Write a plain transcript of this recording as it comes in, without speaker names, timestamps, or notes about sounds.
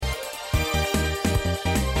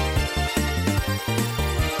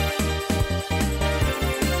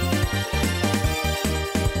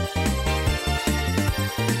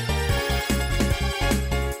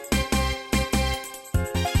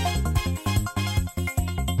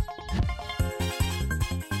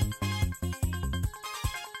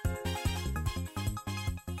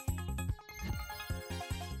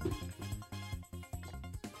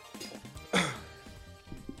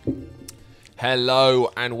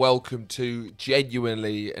Hello and welcome to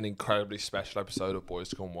genuinely an incredibly special episode of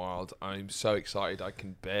Boys Gone Wild. I'm so excited I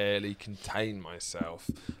can barely contain myself.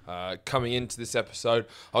 Coming into this episode,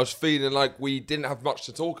 I was feeling like we didn't have much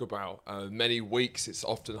to talk about. Many weeks it's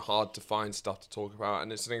often hard to find stuff to talk about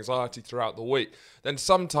and it's an anxiety throughout the week. Then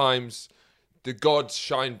sometimes the gods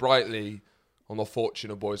shine brightly on the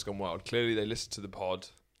fortune of Boys Gone Wild. Clearly they listen to the pod.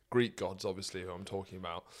 Greek gods, obviously, who I'm talking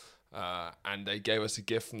about. And they gave us a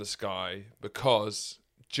gift from the sky because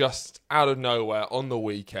just out of nowhere on the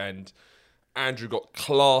weekend, Andrew got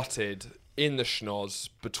clarted in the schnoz,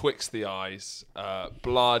 betwixt the eyes,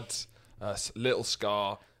 blood, little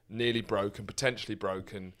scar, nearly broken, potentially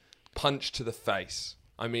broken, punch to the face.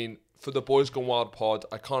 I mean, for the Boys Gone Wild pod,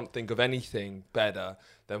 I can't think of anything better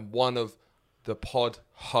than one of the pod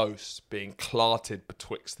hosts being clarted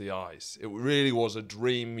betwixt the eyes. It really was a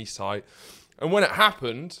dreamy sight. And when it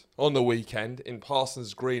happened on the weekend in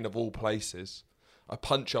Parsons Green, of all places, a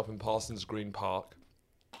punch up in Parsons Green Park.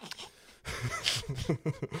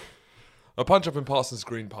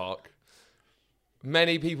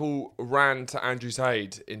 Many people ran to Andrew's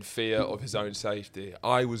aid in fear of his own safety.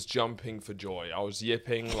 I was jumping for joy. I was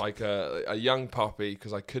yipping like a young puppy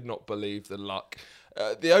because I could not believe the luck.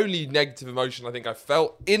 The only negative emotion I think I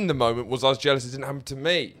felt in the moment was I was jealous it didn't happen to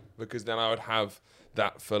me, because then I would have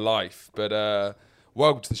that for life. But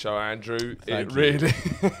welcome to the show, Andrew. Thank you. Really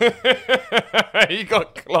he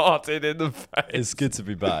got clarted in the face. It's good to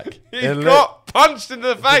be back. He got punched in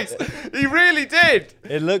the face. He really did.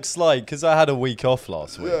 It looks like, because I had a week off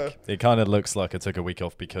last week, Yeah. it kind of looks like I took a week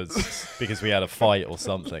off because we had a fight or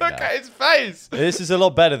something. Look now. at his face. This is a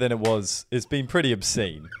lot better than it was. It's been pretty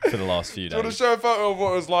obscene for the last few Do you want days. to show a photo of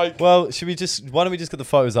what it was like? Well, why don't we just get the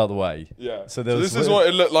photos out of the way? Yeah. So this is what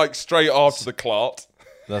it looked like straight after the clart.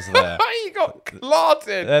 That's there. He got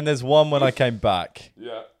clarted. Then there's one when I came back.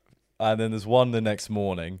 Yeah. And then there's one the next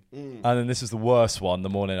morning. And then this is the worst one, the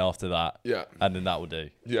morning after that. Yeah. And then that will do.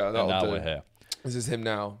 Yeah, And that'll now do. we're here. This is him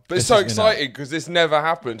now. But This it's so is me now. exciting because this never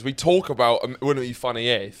happens. We talk about wouldn't it be funny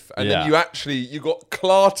if, and then Yeah. you got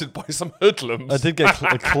clarted by some hoodlums. I did get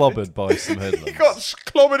clobbered by some You hoodlums. got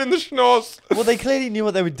clobbered in the schnoz. Well, they clearly knew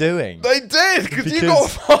what they were doing. They did, because you got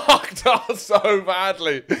fucked up so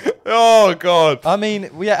badly. Oh, God. I mean,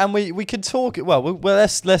 we could talk. Well,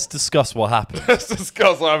 let's discuss what happened. Let's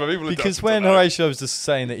discuss what happened. People are Because desperate when to know. Horatio was just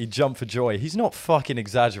saying that he jumped for joy, he's not fucking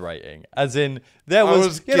exaggerating. As in, there I was,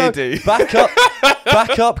 was you know, giddy. back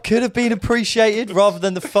up could have been appreciated rather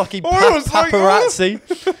than the fucking Oh, it was like-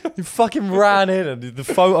 paparazzi. You fucking ran in, and the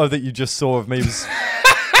photo that you just saw of me was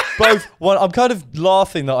both. Well, I'm kind of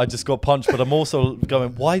laughing that I just got punched, but I'm also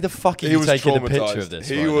going, why the fuck are He you was taking a traumatized. picture of this?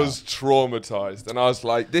 He right was traumatized, and I was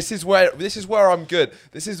like, "This is where I'm good.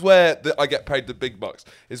 This is where I get paid the big bucks.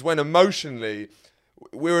 Is when emotionally,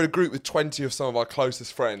 we're in a group with 20 of some of our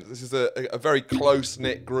closest friends. This is a very close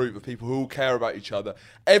knit group of people who all care about each other.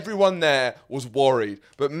 Everyone there was worried,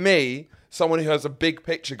 but me, someone who has a big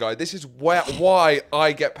picture guy, this is why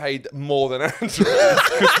I get paid more than Andrew.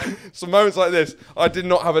 So moments like this, I did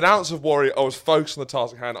not have an ounce of worry. I was focused on the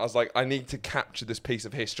task at hand. I was like, I need to capture this piece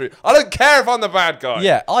of history. I don't care if I'm the bad guy.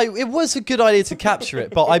 Yeah, it was a good idea to capture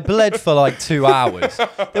it, but I bled for like 2 hours.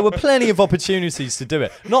 There were plenty of opportunities to do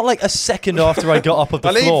it. Not like a second after I got up off the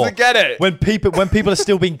I need floor. to get it. When people are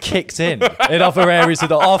still being kicked in other areas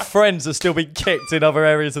of our friends are still being kicked in other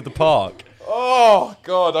areas of the park. Oh,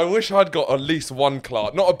 God, I wish I'd got at least one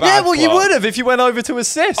Clark. Not a bad Yeah, well, you Clark. would have if you went over to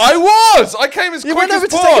assist. I was! I came as You quick went over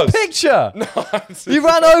as to pause. take a picture. No, You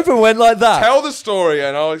ran over and went like that. Tell the story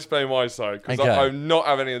and I'll explain my side, because Okay. I'm not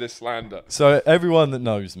having any of this slander. So everyone that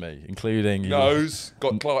knows me, including you, Nose,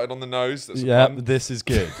 got clarted on the nose. That's a yeah, pun. this is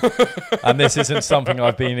good. And this isn't something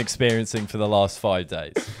I've been experiencing for the last 5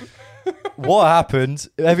 days. What happened,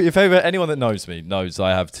 if anyone that knows me knows I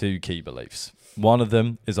have 2 key beliefs. One of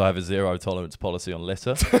them is I have a zero tolerance policy on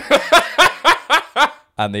litter.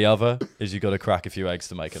 And the other is you got to crack a few eggs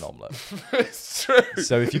to make an omelette. It's true.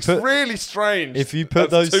 So if you it's put really strange. if you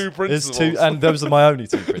put That's those two there's principles. and those are my only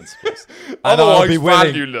 2 principles. And Otherwise I will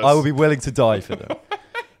valueless. be willing to die for them.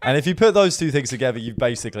 And if you put those 2 things together, you've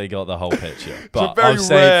basically got the whole picture. It's a But very I'll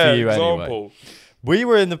say it rare for you anyway. example. We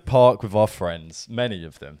were in the park with our friends, many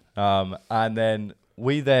of them, and then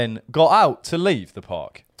we got out to leave the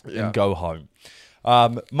park and go home.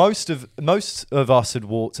 Most of us had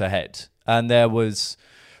walked ahead, and there was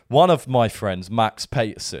one of my friends, Max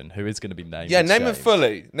Peterson, who is going to be named. Yeah, name him James.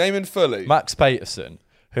 fully. Name him fully. Max Peterson,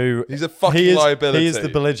 who He's a fucking he is, liability. He is the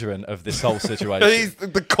belligerent of this whole situation. He's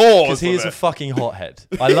the cause. Because he is a fucking hothead.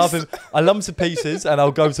 I love him. I love him to pieces, and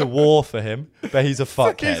I'll go to war for him. But he's a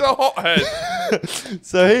fuckhead. He's a hothead.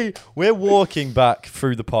 So we're walking back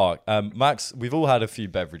through the park. Max, we've all had a few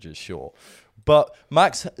beverages, sure. But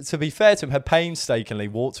Max, to be fair to him, had painstakingly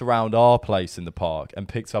walked around our place in the park and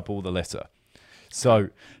picked up all the litter. So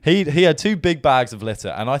he had 2 big bags of litter,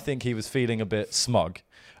 and I think he was feeling a bit smug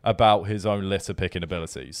about his own litter picking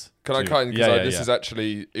abilities. Can I cut in? Because this is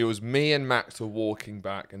actually, it was me and Max were walking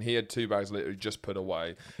back, and he had 2 bags of litter he just put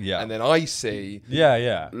away. Yeah. And then I see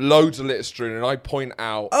Yeah. loads of litter strewn, and I point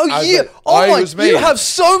out. Was me. You have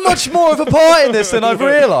so much more of a part in this than I've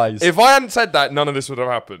realised. If I hadn't said that, none of this would have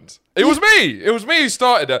happened. It was me. It was me who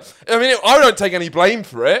started it. I mean, I don't take any blame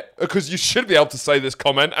for it, because you should be able to say this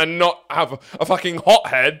comment and not have a fucking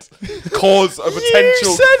hothead cause a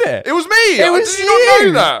potential. You said it. It was me. Did you not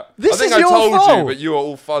know that? This I think is I your told fault. you, but you were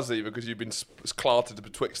all fuzzy because you've been clarted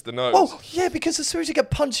betwixt the nose. Oh, yeah, because as soon as you get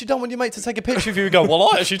punched, you don't want your mate to take a picture of you and go, well,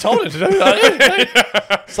 I actually told him to do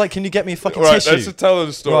that. It's like, can you get me a fucking Right, tissue? let's just tell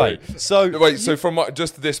the story. Right, so... Wait, so from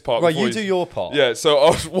just this part... Right, you do your part. Yeah, so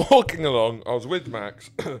I was walking along, I was with Max,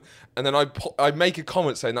 and then I make a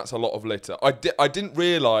comment saying that's a lot of litter. I didn't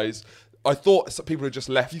realise... I thought some people had just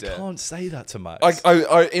left it. You can't say that to Max.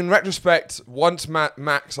 I in retrospect, once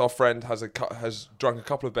Max, our friend, has drunk a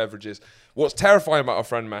couple of beverages. What's terrifying about our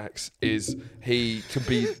friend Max is he can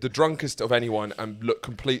be the drunkest of anyone and look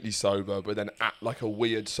completely sober, but then act like a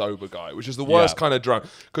weird sober guy, which is the worst kind of drunk.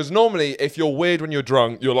 Because normally, if you're weird when you're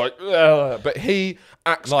drunk, you're like, ugh. But he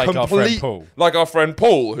acts like our friend Paul. Like our friend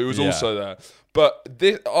Paul, who was also there. But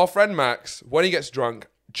our friend Max, when he gets drunk,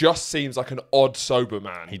 just seems like an odd sober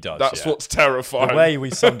man. He does. That's what's terrifying. The way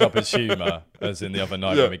we summed up his humour, as in the other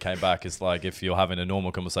night when we came back, is like if you're having a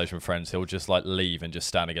normal conversation with friends, he'll just like leave and just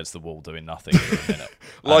stand against the wall doing nothing for a minute.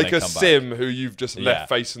 Like a sim who you've just left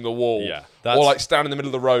facing the wall. Yeah. Or like stand in the middle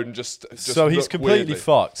of the road and just so he's completely weirdly.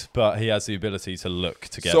 fucked, but he has the ability to look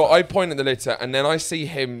together. So I point at the litter, and then I see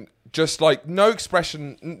him just like no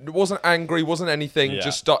expression, wasn't angry, wasn't anything,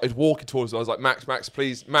 just started walking towards us. I was like, Max,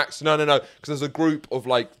 please, Max, no. Because there's a group of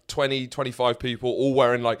like 20, 25 people all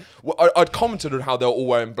wearing like, I'd commented on how they're all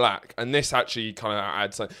wearing black, and this actually kind of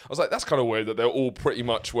adds something. I was like, that's kind of weird that they're all pretty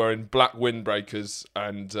much wearing black windbreakers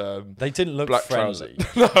and they didn't look black friendly.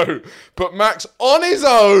 No, but Max on his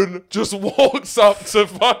own just walks up to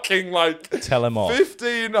fucking like tell him off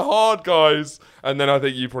 15 hard guys. And then I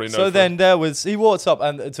think you probably know. So then he walked up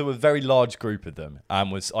and to a very large group of them,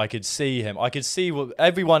 and I could see him. I could see what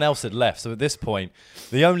everyone else had left. So at this point,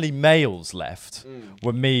 the only males left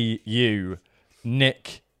were me, you,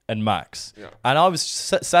 Nick, and Max. Yeah. And I was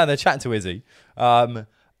standing there chatting to Izzy.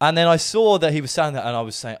 And then I saw that he was standing there, and I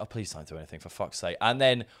was saying, oh, please don't do anything, for fuck's sake. And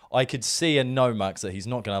then I could see and know, Max, that he's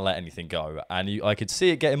not going to let anything go. And I could see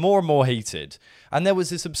it getting more and more heated. And there was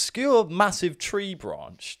this obscure, massive tree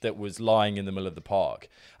branch that was lying in the middle of the park.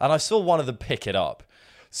 And I saw one of them pick it up.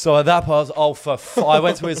 So at that point, I was, I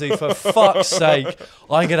went to Izzy, for fuck's sake,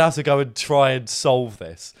 I'm going to have to go and try and solve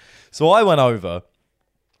this. So I went over,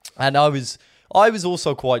 and I was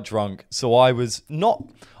also quite drunk. So I was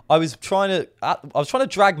trying to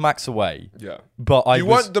drag Max away. Yeah. But you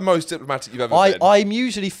weren't the most diplomatic you've ever been. I'm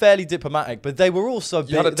usually fairly diplomatic, but they were also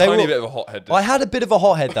You had a tiny bit of a hothead. I had a bit of a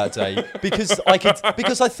hothead that day because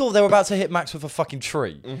I thought they were about to hit Max with a fucking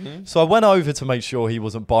tree. Mm-hmm. So I went over to make sure he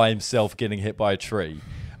wasn't by himself getting hit by a tree.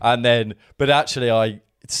 But actually I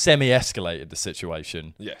semi-escalated the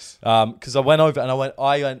situation. Yes. Because I went over and I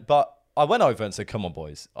went over and said, come on,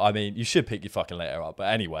 boys. I mean, you should pick your fucking letter up.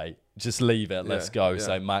 But anyway, just leave it. Let's go.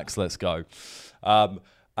 Say, Max, let's go. And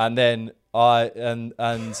then it all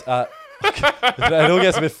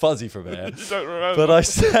gets a bit fuzzy from here. You don't remember. But I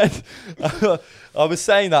said, I was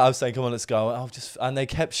saying, come on, let's go. And they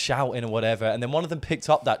kept shouting or whatever. And then one of them picked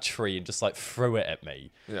up that tree and just like threw it at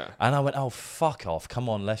me. Yeah. And I went, oh, fuck off. Come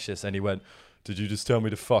on, let's just. And he went, did you just tell me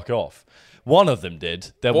to fuck off? One of them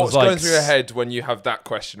did. What's going through your head when you have that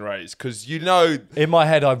question raised? Because in my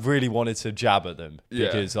head, I really wanted to jab at them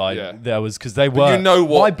because because they were. But you know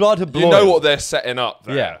what? My blood had boiled. You know what they're setting up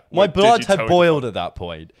there. Yeah, my blood had boiled at that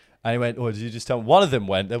point. And he went, "Oh, did you just tell me?" One of them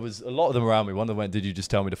went. There was a lot of them around me. One of them went, "Did you just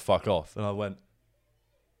tell me to fuck off?" And I went,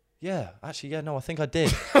 "Yeah, actually, yeah, no, I think I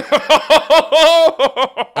did."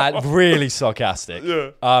 And really sarcastic.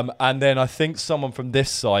 Yeah. And then I think someone from this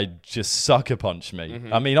side just sucker punched me.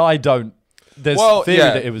 Mm-hmm. I mean, I don't. there's theory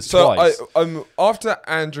that it was so twice. After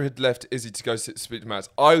Andrew had left Izzy to go speak to Max,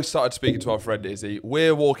 I started speaking to our friend Izzy.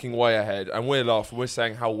 We're walking way ahead, and we're laughing. We're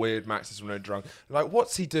saying how weird Max is when they're drunk. Like,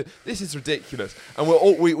 what's he do? This is ridiculous. And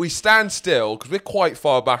we stand still because we're quite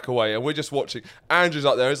far back away, and we're just watching. Andrew's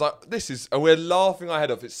up there. He's like, and we're laughing our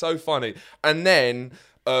head off. It's so funny. And then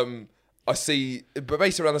I see, but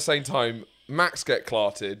basically around the same time, Max get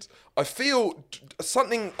clarted. I feel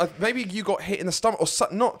something. Maybe you got hit in the stomach, or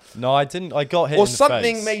something. No, I didn't. I got hit. Or in the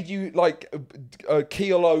something face. made you like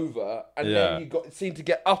keel over, and then you seemed to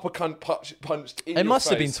get uppercut punched in. It must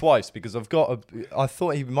have been twice because I've got. I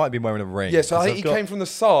thought he might be wearing a ring. Yeah, so I think he came from the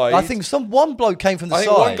side. I think one bloke came from the side.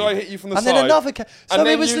 I think one guy hit you from the side, and then another came. So and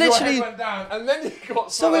then it was literally. Your head went down, and then you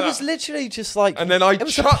got. So it was literally just like. And then I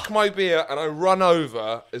chuck my beer and I run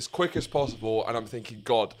over as quick as possible, and I'm thinking,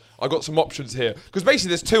 God, I got some options here because basically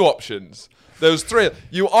there's two options. There was three.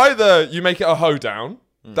 You make it a hoedown.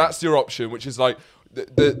 That's your option, which is like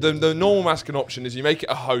the normal masculine option is you make it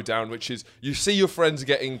a hoedown, which is you see your friends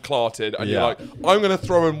getting clarted and you're like, I'm going to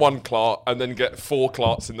throw in one clart and then get 4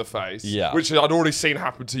 clarts in the face, which I'd already seen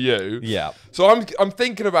happen to you. Yeah. So I'm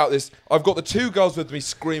thinking about this. I've got the 2 girls with me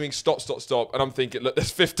screaming, stop, stop, stop. And I'm thinking, look,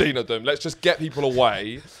 there's 15 of them. Let's just get people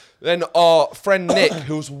away. Then our friend Nick,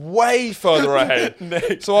 who's way further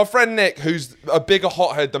ahead. So our friend Nick, who's a bigger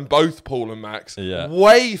hothead than both Paul and Max,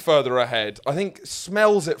 way further ahead. I think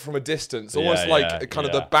smells it from a distance, almost like kind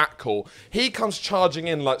of the bat call. He comes charging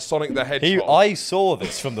in like Sonic the Hedgehog. I saw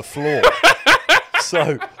this from the floor.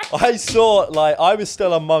 So I saw, like, I was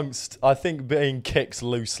still amongst, I think, being kicked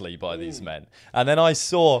loosely by these men. And then I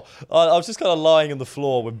saw, I was just kind of lying on the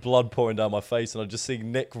floor with blood pouring down my face, and I just see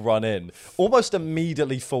Nick run in, almost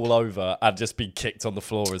immediately fall over and just be kicked on the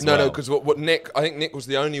floor as well. No, because what Nick, I think Nick was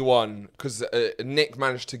the only one, because Nick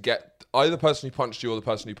managed to get either the person who punched you or the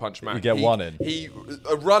person who punched Matt. You get one in. He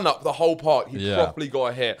run up the whole park. He properly got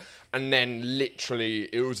a hit. And then literally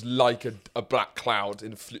it was like a black cloud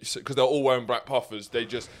because they're all wearing black puffers. They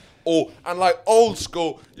just and like old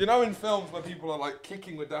school, you know, in films where people are like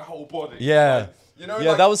kicking with their whole body. Yeah. Like, you know,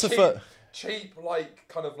 yeah, like that was the cheap, like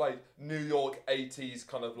kind of like New York 80s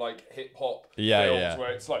kind of like hip hop films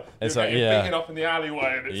where it's like it's you're like, getting beaten up in the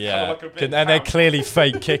alleyway and it's kind of like a big and they're clearly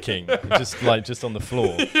fake kicking, just on the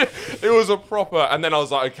floor. It was a proper, and then I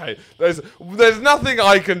was like, okay, there's nothing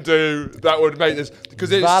I can do that would make this,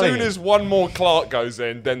 because as soon as one more Clark goes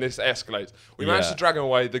in, then this escalates. We managed to drag him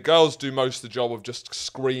away. The girls do most of the job of just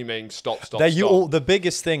screaming, stop, stop, stop. The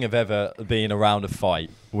biggest thing of ever being around a fight,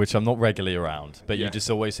 which I'm not regularly around, but you just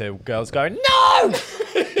always hear girls going, no!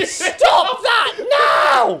 Stop that!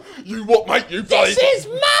 No! You what, mate? You bloody... This is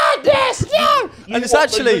madness! No! And it's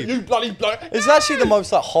actually... You bloody... It's actually the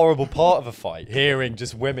most like horrible part of a fight, hearing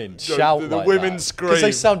just women shout the like women that. scream. Because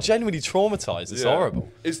they sound genuinely traumatised. It's horrible.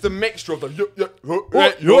 It's the mixture of the... And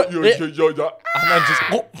then just...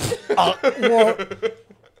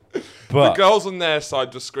 But the girls on their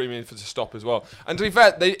side just screaming to stop as well. And to be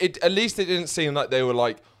fair, at least it didn't seem like they were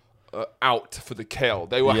like out for the kill.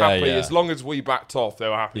 They were happy as long as we backed off. They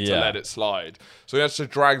were happy to let it slide. So we had to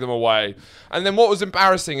drag them away. And then what was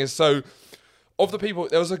embarrassing is of the people,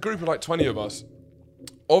 there was a group of like 20 of us.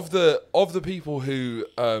 Of the people who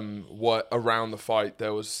were around the fight,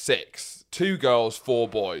 there was 6. 2 girls, 4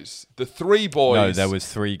 boys. The 3 boys. No, there was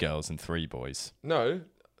 3 girls and 3 boys. No.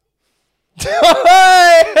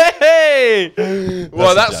 Hey!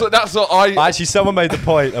 Well, that's what I... Actually, someone made the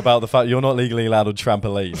point about the fact you're not legally allowed on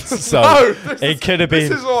trampolines. So it could have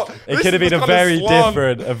been a very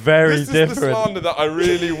different. This is the slander that I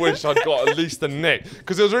really wish I'd got at least a Nick,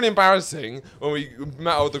 because it was really embarrassing when we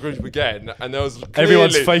met up with the group again, and there was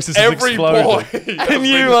everyone's faces exploded,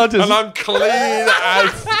 and I'm clean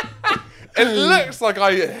as. It looks like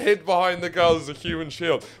I hid behind the girls as a human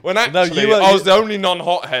shield. When actually, I was the only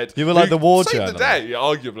non-hothead. You were like the war saved journalist. The day,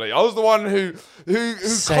 arguably. I was the one who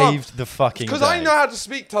saved the fucking day. Because I know how to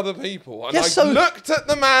speak to other people. And I looked at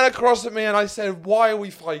the man across at me and I said, why are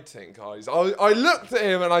we fighting, guys? I looked at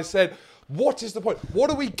him and I said, what is the point? What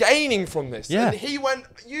are we gaining from this? Yeah. And he went,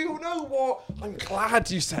 you know what? I'm glad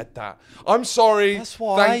you said that. I'm sorry. That's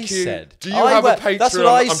what Thank I you. said. Do you have a Patreon? That's what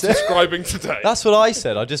I I'm said. subscribing today. That's what I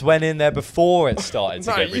said. I just went in there before it started to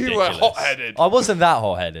get ridiculous. You were hot-headed. I wasn't that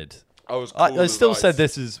hot-headed. I was cool I still said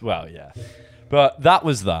this is, well, yeah. But that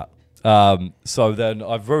was that. So then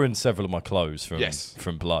I've ruined several of my clothes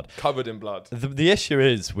from blood, covered in blood. The issue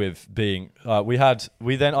is with being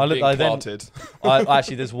actually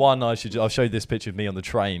there's one I'll show you this picture of me on the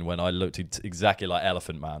train when I looked exactly like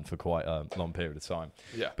Elephant Man for quite a long period of time.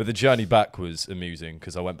 Yeah. But the journey back was amusing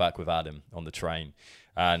because I went back with Adam on the train,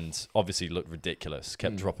 and obviously looked ridiculous.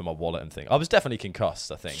 Kept dropping my wallet and things. I was definitely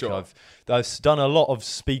concussed, I think. Sure. I've done a lot of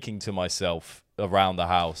speaking to myself around the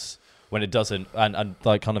house when it doesn't, and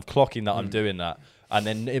like kind of clocking that I'm doing that, and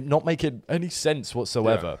then it not making any sense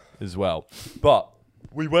whatsoever as well. But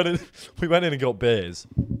we went in and got beers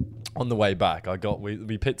on the way back.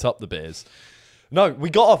 We picked up the beers. No, we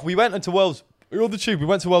got off. We went into Wells. We were on the tube. We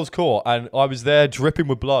went to Wells Court, and I was there dripping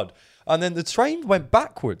with blood. And then the train went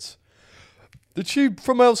backwards. The tube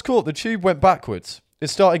from Wells Court, the tube went backwards. It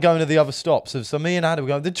started going to the other stops. So me and Adam were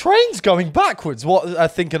going, the train's going backwards. What I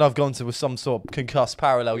thinking I've gone to some sort of concussed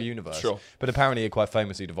parallel universe. Sure. But apparently it quite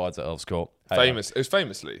famously divides at Wells Court. It was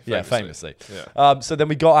famously. Yeah, famously. Yeah. So then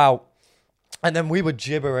we got out. And then we were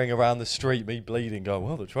gibbering around the street, me bleeding, going,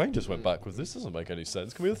 well, the train just went backwards. This doesn't make any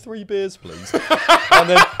sense. Can we have 3 beers, please? And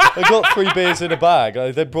then I got 3 beers in a bag.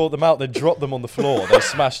 They brought them out. They dropped them on the floor. They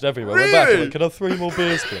smashed everywhere. Really? Went back. Like, can I have 3 more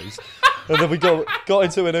beers, please? And then we got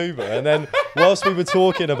into an Uber. And then whilst we were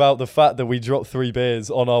talking about the fact that we dropped 3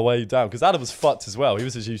 beers on our way down, because Adam was fucked as well. He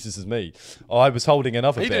was as useless as me. I was holding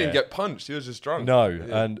another beer. He didn't get punched. He was just drunk. No.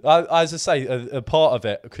 Yeah. And as I say, a part of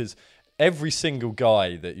it, because every single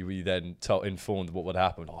guy that we then informed what would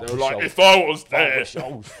happen. They were like, if I was there. I wish I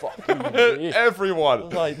was fucking there.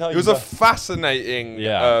 Everyone. Like, no, it was a fascinating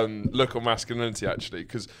Yeah. look on masculinity, actually,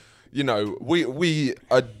 because, you know,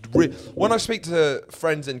 when I speak to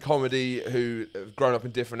friends in comedy who have grown up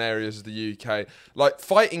in different areas of the UK, like,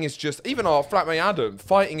 fighting is just, even our flatmate Adam,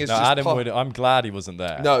 fighting is just... I'm glad he wasn't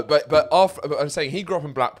there. No, but I'm saying he grew up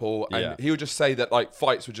in Blackpool, and he would just say that, like,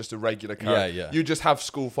 fights were just a regular occurrence. Yeah. You just have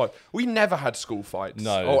school fights. We never had school fights.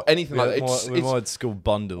 No. Or anything like that. We more had school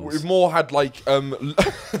bundles. We more had, like...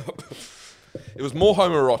 It was more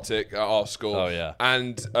homoerotic at our school. Oh, yeah.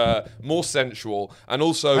 And more sensual. And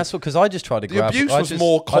also... That's because I just tried to grab... The abuse was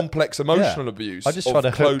more complex emotional abuse. I just tried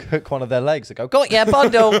to hook one of their legs and go, got ya,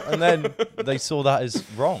 bundle! And then they saw that as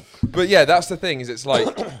wrong. But yeah, that's the thing, is it's like...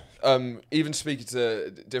 even speaking to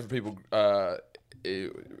different people...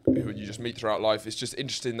 who you just meet throughout life, it's just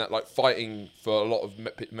interesting that, like, fighting for a lot of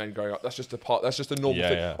men growing up, that's just a normal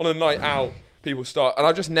thing. Yeah. On a night out, people start,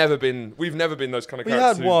 and we've never been those kind of We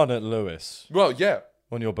characters. had one at Lewis Well, yeah.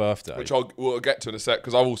 on your birthday. Which we'll get to in a sec,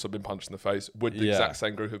 because I've also been punched in the face with the exact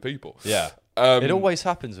same group of people. Yeah. It always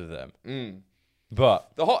happens with them.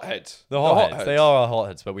 But the hotheads. The hotheads. They are our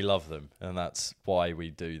hotheads, but we love them. And that's why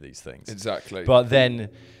we do these things. Exactly. But then...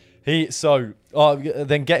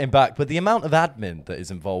 then getting back, but the amount of admin that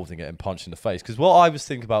is involved in getting punched in the face, because what I was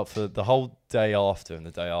thinking about for the whole day after and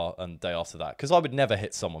the day after that, because I would never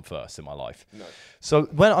hit someone first in my life. No. So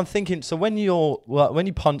when I'm thinking, when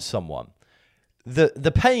you punch someone,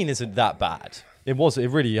 the pain isn't that bad. It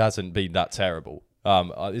really hasn't been that terrible.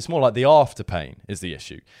 It's more like the after pain is the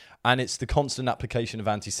issue. And it's the constant application of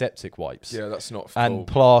antiseptic wipes. Yeah, that's not and cool.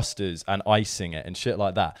 Plasters and icing it and shit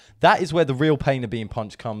like that. That is where the real pain of being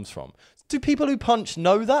punched comes from. Do people who punch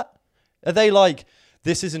know that? Are they like,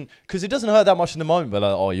 this isn't... Because it doesn't hurt that much in the moment, but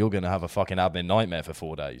like, oh, you're going to have a fucking admin nightmare for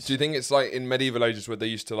 4 days. Do you think it's like in medieval ages where they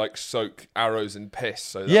used to, like, soak arrows in piss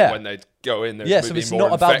so that when they'd go in there, so it's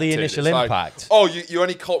not about the initial impact. Oh, you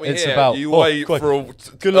only caught me it's here. About, you wait for a...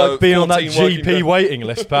 Good luck being on that 14 GP waiting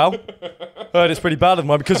list, pal. Heard it's pretty bad at the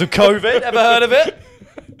moment because of COVID. Ever heard of it?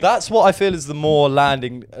 That's what I feel is the more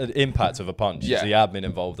landing impact of a punch. Yeah. Is the admin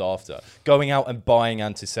involved after. Going out and buying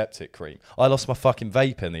antiseptic cream. I lost my fucking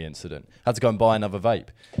vape in the incident. Had to go and buy another vape.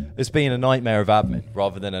 It's been a nightmare of admin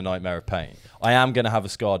rather than a nightmare of pain. I am going to have a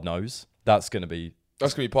scarred nose. That's going to be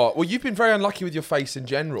part. Well, you've been very unlucky with your face in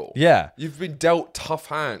general. Yeah. You've been dealt tough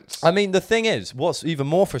hands. I mean, the thing is, what's even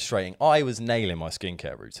more frustrating, I was nailing my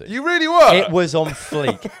skincare routine. You really were? It was on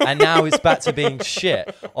fleek. And now it's back to being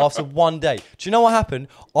shit after one day. Do you know what happened?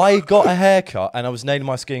 I got a haircut and I was nailing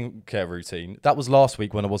my skincare routine. That was last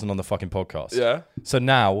week when I wasn't on the fucking podcast. Yeah. So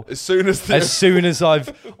now, as soon as this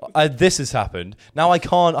has happened, now I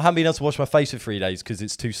haven't been able to wash my face for 3 days because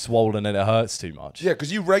it's too swollen and it hurts too much. Yeah,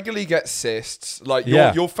 because you regularly get cysts. Like,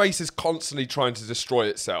 your face is constantly trying to destroy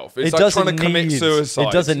itself. It's like trying to commit suicide.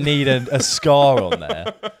 It doesn't need a scar on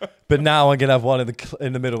there. But now I'm going to have one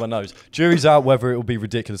in the middle of my nose. Jury's out whether it will be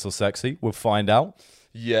ridiculous or sexy. We'll find out.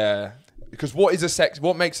 Yeah. Because what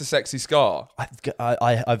makes a sexy scar?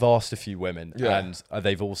 I've asked a few women, and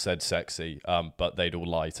they've all said sexy, but they'd all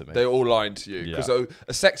lie to me. They're all lying to you. Because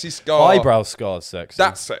a sexy scar... Eyebrow scar's sexy.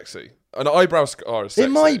 That's sexy. An eyebrow scar is sexy.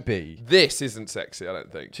 It might be. This isn't sexy, I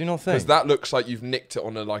don't think. Do you not think? Because that looks like you've nicked it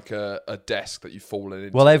on a desk that you've fallen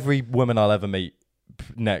into. Well, every woman I'll ever meet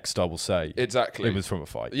next, I will say. Exactly. It was from a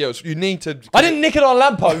fight. Yeah, you need to... I didn't nick it on a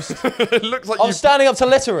lamppost. It looks like I'm standing up to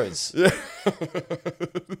litterers. Yeah.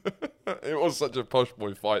 It was such a posh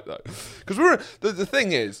boy fight, though. Because the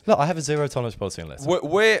thing is, Look, I have a zero tolerance policy on litter.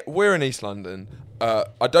 we're in East London.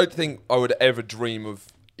 I don't think I would ever dream of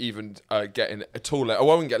even getting a tall letter. I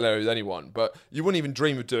won't get letter with anyone, but you wouldn't even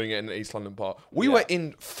dream of doing it in an East London park. We were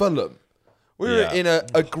in Fulham. We were in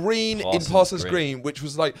a green in Parsons Green, which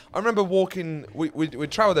was like, I remember walking, we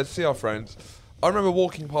travelled there to see our friends. I remember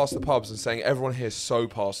walking past the pubs and saying, everyone here is so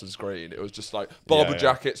Parsons Green. It was just like Barber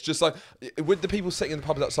jackets, just like, with the people sitting in the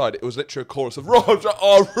pubs outside, it was literally a chorus of,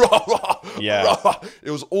 Yeah. It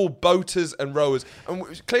was all boaters and rowers.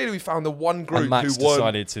 And clearly we found the one group And Max who won.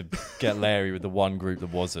 decided to get Larry with the one group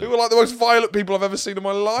that wasn't. Who were like the most violent people I've ever seen in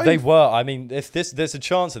my life. They were. I mean, if there's a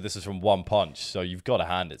chance that this is from one punch, so you've got to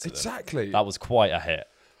hand it to them. Exactly. That was quite a hit.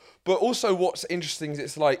 But also what's interesting is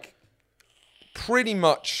it's like, pretty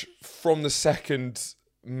much from the second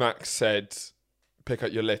Max said, pick up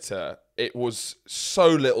your litter, it was so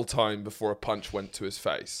little time before a punch went to his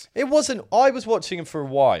face. It wasn't. I was watching him for a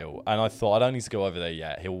while, and I thought, I don't need to go over there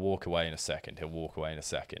yet. He'll walk away in a second.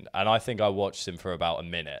 And I think I watched him for about a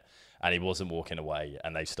minute, and he wasn't walking away,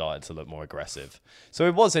 and they started to look more aggressive. So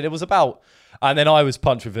it wasn't. It was about... And then I was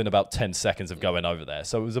punched within about 10 seconds of going over there.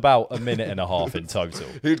 So it was about a minute and a half in total.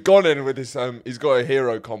 He'd gone in with his... he's got a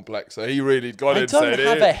hero complex, so he really got in and said... I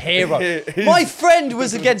don't have a hero. My friend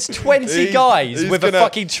was against 20 guys with a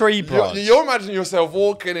fucking tree branch. You're imagining yourself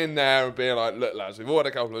walking in there and being like, look, lads, we've all had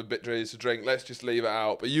a couple of bit-trees to drink. Let's just leave it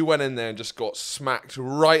out. But you went in there and just got smacked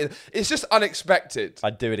right... It's just unexpected.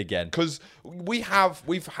 I'd do it again. Because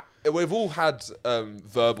we've all had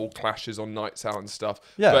verbal clashes on nights out and stuff.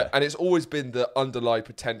 Yeah. And it's always been the underlying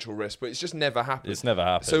potential risk, but it's just never happened. It's never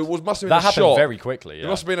happened. So it must have been that a happened shock. very quickly. Yeah. It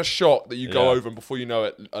must have been a shock that you go over and before you know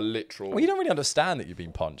it, a literal... Well, you don't really understand that you've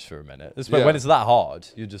been punched for a minute. When it's that hard,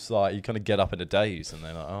 you're just like, you kind of get up in a daze and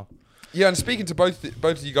then like, oh. Yeah, and speaking to both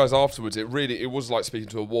of you guys afterwards, it was like speaking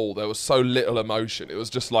to a wall. There was so little emotion. It was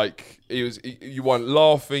just like you weren't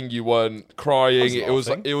laughing, you weren't crying. It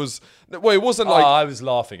wasn't like I was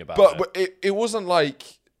laughing about it. But it wasn't like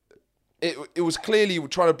it was clearly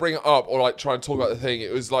trying to bring it up or like trying to talk about the thing.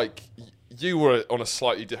 It was like you were on a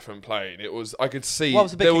slightly different plane. It was I could see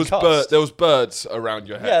there was birds around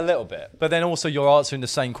your head. Yeah, a little bit. But then also you're answering the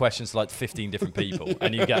same questions to like 15 different people,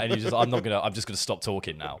 and you just I'm just gonna stop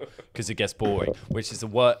talking now because it gets boring. Which is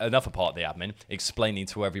another part of the admin explaining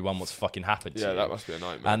to everyone what's fucking happened to you. Yeah, that must be a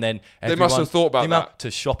nightmare. And then they must have thought about that.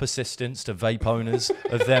 To shop assistants, to vape owners,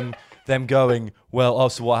 of them going, well,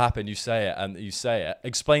 so what happened? You say it.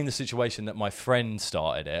 Explain the situation that my friend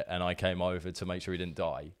started it and I came over to make sure he didn't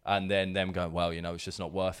die. And then them going, well, it's just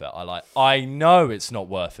not worth it. I know it's not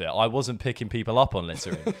worth it. I wasn't picking people up on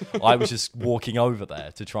littering. I was just walking over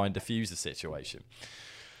there to try and diffuse the situation.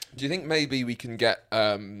 Do you think maybe we can get,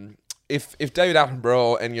 if David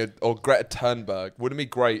Attenborough or Greta Thunberg, wouldn't it be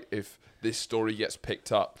great if this story gets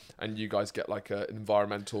picked up and you guys get like an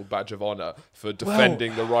environmental badge of honor for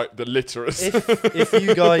defending the litterers? If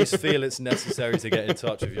you guys feel it's necessary to get in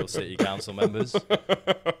touch with your city council members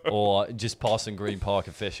or just Parsons Green Park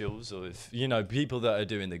officials, or if people that are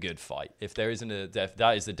doing the good fight, if there isn't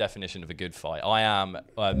that is the definition of a good fight.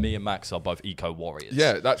 Me and Max are both eco warriors.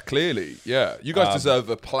 Yeah, that's clearly, yeah. You guys deserve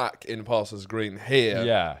a plaque in Parsons Green here.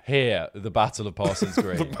 Yeah, here, the Battle of Parsons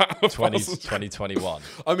Green, 2021.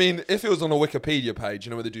 I mean, if it was on a Wikipedia page,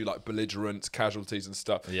 where they do like belligerents, casualties and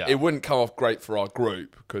stuff, yeah. It wouldn't come off great for our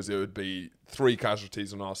group because it would be 3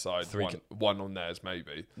 casualties on our side, one on theirs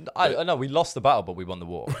maybe. I know we lost the battle, but we won the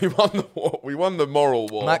war. We won the war. We won the moral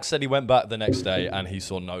war. Max said he went back the next day and he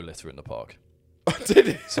saw no litter in the park. Did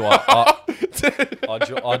he? So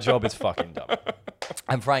our job is fucking done.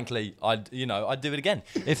 And frankly, I'd do it again.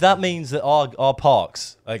 If that means that our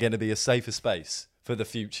parks are going to be a safer space for the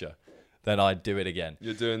future, then I'd do it again.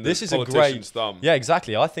 You're doing this is politician's thumb. Yeah,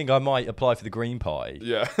 exactly. I think I might apply for the Green Party.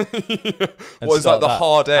 Yeah. What is that, the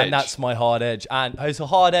hard edge? And that's my hard edge. And it's a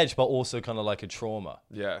hard edge, but also kind of like a trauma.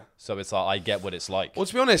 Yeah. So it's like, I get what it's like. Well,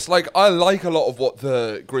 to be honest, I like a lot of what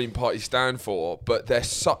the Green Party stand for, but they're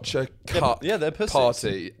such a they're pussies.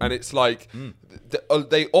 party. And it's like,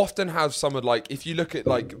 they often have some of if you look at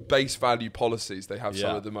base value policies, they have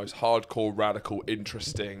some of the most hardcore, radical,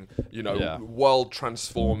 interesting, world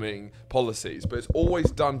transforming policies, but it's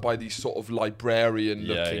always done by these sort of librarian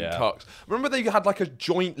looking cucks. Remember they had a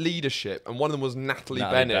joint leadership and one of them was Natalie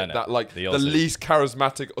Bennett, that the least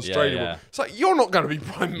charismatic Australian woman. It's like, you're not going to be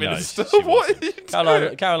Prime Minister. What are you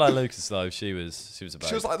doing? Caroline Lucas though, she was about.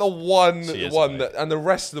 She was like the one that, and the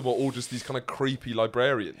rest of them were all just these kind of creepy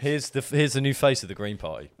librarians. Here's the new face of the Green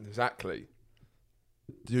Party. Exactly.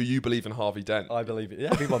 Do you believe in Harvey Dent? I believe it. Yeah,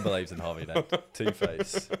 everyone believes in Harvey Dent.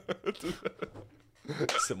 Two-Face.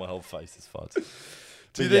 My whole face is fun.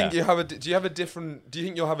 Do you think you have a? Do you have a different? Do you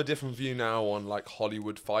think you'll have a different view now on like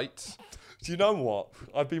Hollywood fights? Do you know what?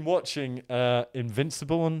 I've been watching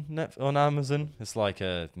Invincible on Amazon. It's like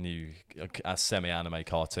a new semi-anime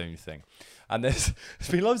cartoon thing. And there's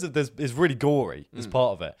been loads of it's really gory as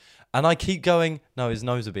part of it. And I keep going, no, his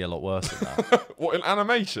nose would be a lot worse than that. What, in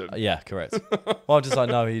animation? Yeah, correct. Well, I'm just like,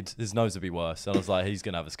 no, his nose would be worse. And I was like, he's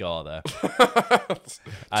going to have a scar there.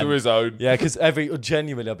 To his own. Yeah, because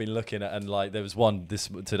genuinely I've been looking at, and like there was one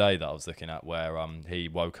today that I was looking at where he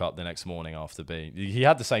woke up the next morning after he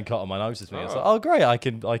had the same cut on my nose as me. I was like, oh great, I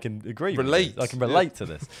can agree. Relate. I can relate to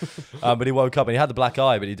this. But he woke up and he had the black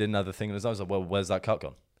eye, but he didn't have the thing in his nose. I was like, well, where's that cut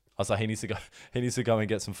gone? I was like, he needs to go and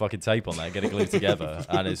get some fucking tape on that and get it glued together,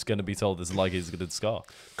 and it's going to be told there's like he's going to scar.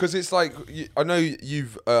 Because it's like, I know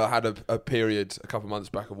you've had a period a couple of months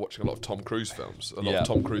back of watching a lot of Tom Cruise films, a lot of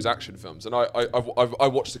Tom Cruise action films, and I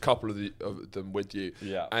watched a couple of them with you,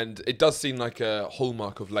 and it does seem like a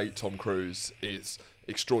hallmark of late Tom Cruise is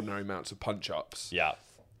extraordinary amounts of punch-ups. Yeah.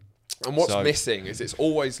 And what's missing is it's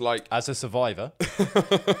always like... As a survivor...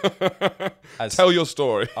 Tell your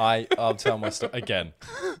story. I'll tell my story again.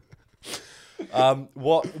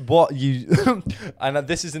 What you... and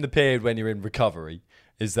this is in the period when you're in recovery,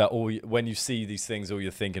 is that when you see these things, all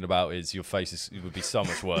you're thinking about is your face would be so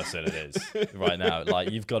much worse than it is right now. Like,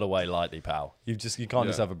 you've got to weigh lightly, pal. You can't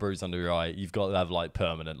just have a bruise under your eye. You've got to have like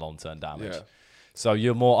permanent long-term damage. Yeah. So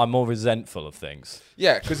I'm more resentful of things.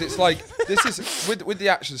 Yeah, because it's like, this is, with the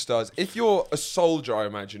action stars, if you're a soldier, I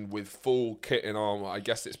imagine, with full kit and armor, I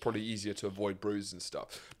guess it's probably easier to avoid bruises and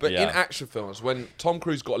stuff. But in action films, when Tom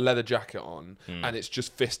Cruise got a leather jacket on, and it's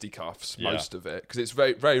just fisticuffs, most of it, because it's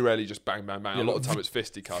very, very rarely just bang, bang, bang. A lot of the time it's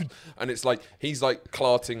fisticuffs. And it's like, he's like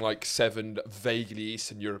clarting like 7 vaguely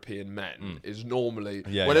Eastern European men is normally,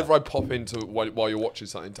 whenever I pop into, while you're watching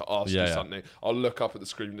something to ask you something, I'll look up at the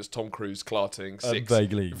screen and there's Tom Cruise clarting 6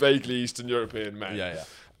 vaguely Eastern European men.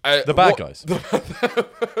 The bad guys. The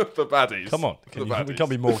baddies. Come on. We can't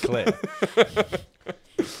be more clear.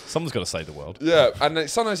 Someone's got to save the world. Yeah, and then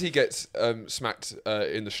sometimes he gets smacked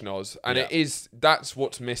in the schnoz, and that's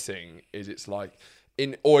what's missing, is it's like,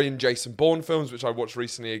 in Jason Bourne films, which I watched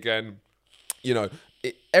recently again, you know,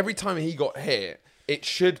 every time he got hit, it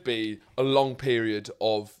should be a long period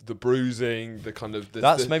of the bruising, the kind of...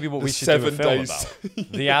 That's maybe what we should do a film about.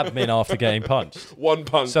 The admin after getting punched. One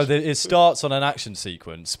punch. So it starts on an action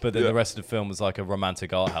sequence, but then the rest of the film is like a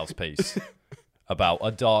romantic art house piece. About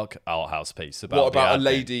a dark art house piece. What about a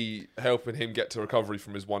lady helping him get to recovery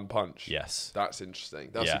from his one punch? Yes. That's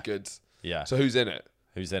interesting. That's a good... Yeah. So who's in it?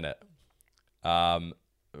 Who's in it? Right,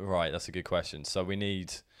 that's a good question. So we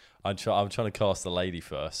need... I'm trying to cast the lady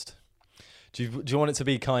first. Do you want it to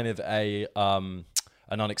be kind of an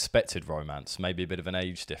unexpected romance, maybe a bit of an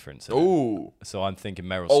age difference? Ooh. So I'm thinking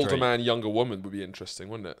Meryl Streep. Older man, younger woman would be interesting,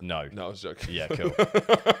 wouldn't it? No, I was joking. Yeah, cool.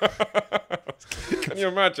 Can you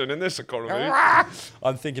imagine in this economy?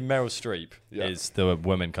 I'm thinking Meryl Streep is the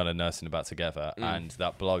woman kind of nursing about together, and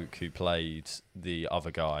that bloke who played the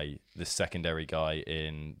other guy, the secondary guy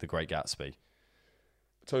in The Great Gatsby.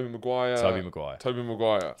 Tobey Maguire. Okay. Tobey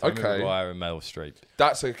Maguire and Meryl Streep.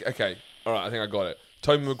 That's okay. All right, I think I got it.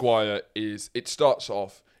 Tobey Maguire it starts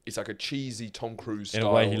off, it's like a cheesy Tom Cruise style. In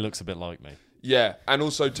a way, he looks a bit like me. Yeah, and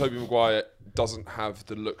also Tobey Maguire doesn't have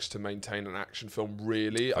the looks to maintain an action film,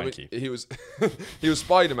 really. Thank you. He was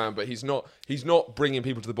Spider-Man, but he's not bringing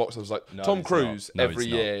people to the box office like Tom Cruise every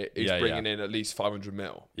year is bringing in at least 500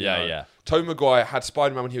 mil. Yeah. Tobey Maguire had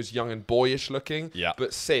Spider-Man when he was young and boyish looking, yeah.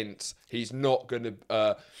 But since he's not going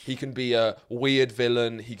to... he can be a weird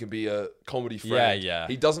villain, he can be a comedy friend. Yeah.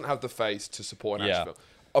 He doesn't have the face to support an action film.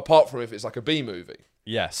 Apart from if it's like a B-movie.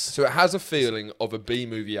 Yes. So it has a feeling of a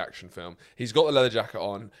B-movie action film. He's got the leather jacket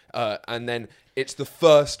on, and then it's the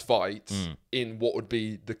first fight in what would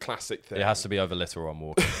be the classic thing. It has to be over litter or I'm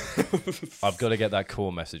walking. I've got to get that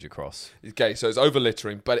core message across. Okay, so it's over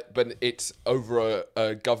littering, but it's over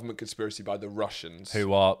a government conspiracy by the Russians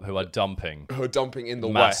who are dumping in the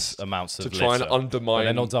mass West amounts of to try litter. and undermine. Well,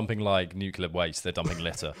 they're not dumping like nuclear waste; they're dumping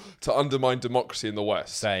litter to undermine democracy in the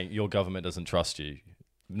West, saying your government doesn't trust you.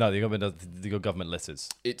 No, your government litters.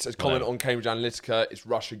 It's a comment on Cambridge Analytica. It's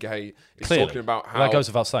Russiagate. It's Clearly. talking about how that goes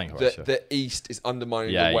without saying. The East is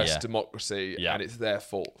undermining the West's democracy, and it's their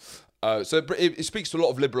fault. So it speaks to a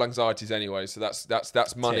lot of liberal anxieties anyway. So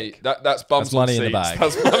that's money. That's bums on money seats. In the bag.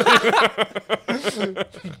 That's money.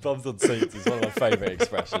 Bums on seats is one of my favourite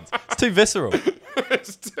expressions. It's too visceral.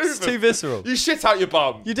 It's too visceral. You shit out your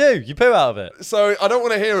bum. You do. You poo out of it. So I don't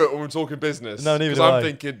want to hear it when we're talking business. No, neither do I'm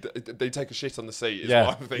thinking they take a shit on the seat. Is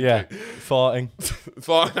what I'm thinking. Yeah. Farting.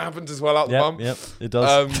 Farting happens as well out the bum. Yep. It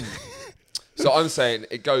does. So I'm saying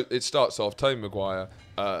it starts off Tobey Maguire,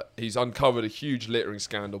 he's uncovered a huge littering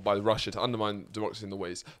scandal by Russia to undermine democracy in the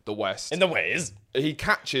West. In the ways. He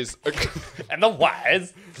catches In the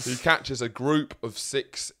ways. he catches a group of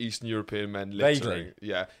 6 Eastern European men littering. Vaguely.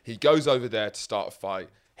 Yeah, he goes over there to start a fight,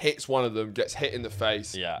 hits one of them, gets hit in the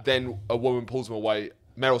face. Yeah. Then a woman pulls him away.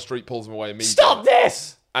 Meryl Streep pulls him away immediately. Stop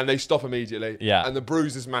this! And they stop immediately. Yeah. And the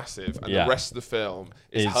bruise is massive. And Yeah. the rest of the film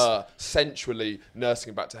is her sensually nursing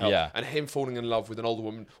him back to health. Yeah. And him falling in love with an older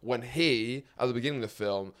woman when he, at the beginning of the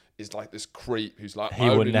film, is like this creep who's like, He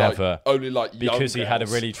would never. only like young Because he had a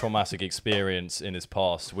girls really traumatic experience in his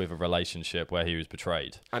past with a relationship where he was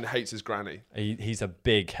betrayed. and hates his granny. He's a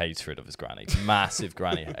big hatred of his granny. Massive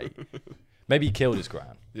granny hate. Maybe he killed his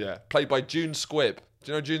gran. Yeah. Played by June Squibb.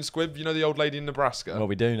 Do you know June Squibb? You know the old lady in Nebraska? What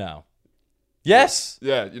we do now. Yes.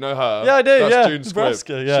 Yeah, you know her. Yeah, I do, That's yeah. June Squibb.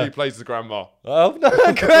 Nebraska, yeah. She plays the grandma. Oh, no,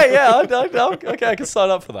 great. Yeah. Okay, I can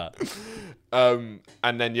sign up for that. And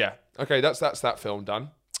then, yeah. Okay, that's that film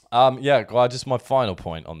done. Yeah, well, just my final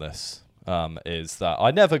point on this is that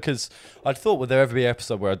I never, because I thought would there ever be an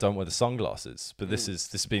episode where I don't wear the sunglasses, but this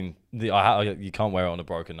has been you can't wear it on a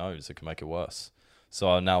broken nose; it can make it worse. So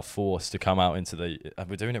I'm now forced to come out into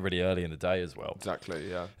we're doing it really early in the day as well. Exactly.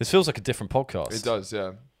 Yeah. This feels like a different podcast. It does.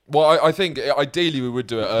 Yeah. Well, I think ideally we would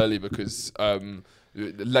do it early because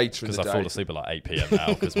later in Because the I day. fall asleep at like 8 p.m. now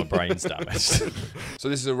because my brain's damaged. So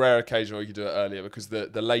this is a rare occasion where we could do it earlier because the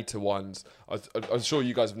later ones, I'm sure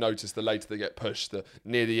you guys have noticed, the later they get pushed,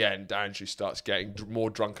 near the end, Andrew starts getting more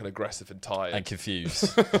drunk and aggressive and tired. And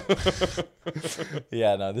confused.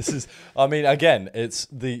 Yeah, no, this is, I mean, again, it's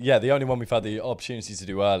the only one we've had the opportunity to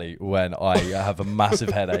do early when I have a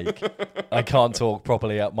massive headache. I can't talk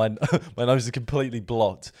properly. My nose is completely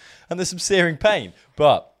blocked and there's some searing pain.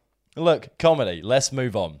 But look, comedy, let's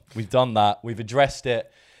move on. We've done that. We've addressed it.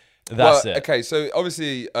 That's it. Okay, so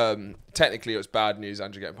obviously, technically it was bad news,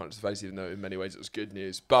 Andrew getting punched in the face, even though in many ways it was good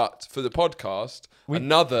news. But for the podcast,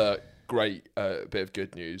 another great bit of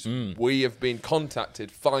good news. We have been contacted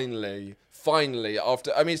finally,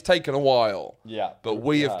 after, I mean, it's taken a while. Yeah. But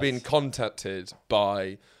we have been contacted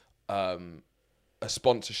by a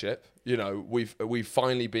sponsorship. You know, we've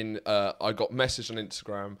finally been, I got messaged on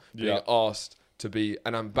Instagram being asked to be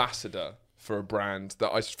an ambassador for a brand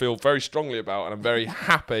that I feel very strongly about, and I'm very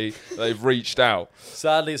happy they've reached out.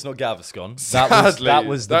 Sadly, it's not Gaviscon. Sadly, that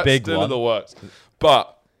was the big still one. in the works.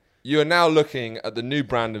 But you are now looking at the new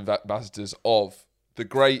brand ambassadors of the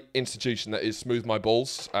great institution that is Smooth My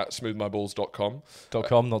Balls at smoothmyballs.com.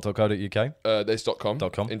 .com, not .co.uk. There's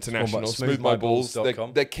 .com. International. Smooth My Balls.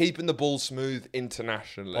 They're keeping the balls smooth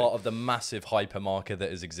internationally. Part of the massive hypermarket that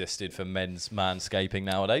has existed for men's manscaping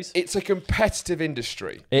nowadays. It's a competitive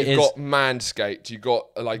industry. It You've is. got Manscaped. You've got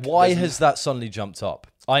like. Why has that suddenly jumped up?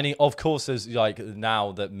 Of course, there's like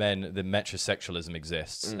now that the metrosexualism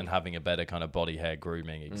exists and having a better kind of body hair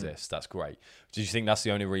grooming exists. That's great. Do you think that's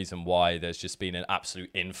the only reason why there's just been an absolute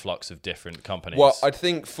influx of different companies? Well, I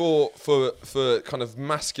think for kind of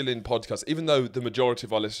masculine podcasts, even though the majority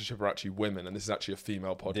of our listenership are actually women, and this is actually a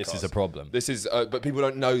female podcast. This is a problem. This is, but people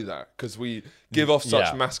don't know that because we give off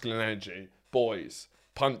such masculine energy. Boys,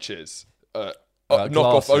 punches, knock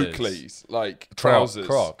off glasses. Oakleys, like trousers,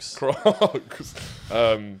 Crocs.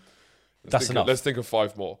 That's enough. Let's think of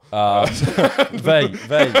 5 more.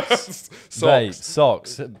 Vapes,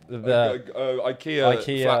 socks, IKEA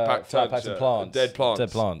flat pack and plants, dead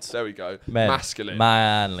plants. There we go. Masculine,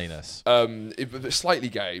 manliness. Slightly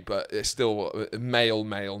gay, but it's still male.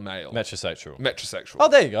 Metrosexual. Oh,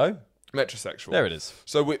 there you go. Metrosexual. There it is.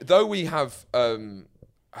 So though we have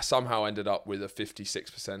somehow ended up with a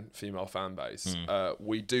 56% female fan base,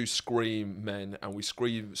 we do scream men and we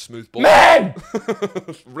scream smooth balls. Men!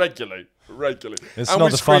 regularly. It's and not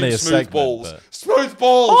we the scream funniest smooth segment, balls. but- Smooth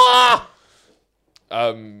balls! Ah!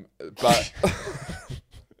 But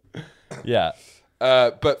Yeah.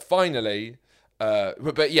 but finally,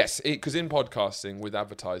 but yes, because in podcasting with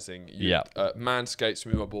advertising, Manscaped,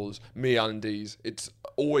 Smooth My Balls, MeUndies, it's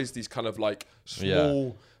always these kind of like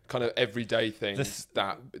small, kind of everyday things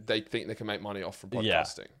that they think they can make money off from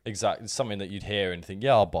podcasting. Yeah, exactly. It's something that you'd hear and think,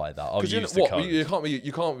 yeah, I'll buy that. I'll use the code. You can't be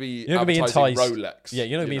You're not gonna be advertising enticed. Rolex. Yeah,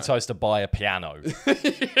 you're not going to be enticed to buy a piano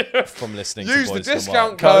from listening Use to the Boys Gone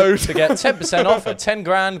discount Wild. code to get 10% off a 10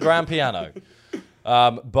 grand piano.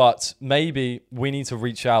 But maybe we need to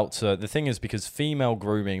reach out to, the thing is, because female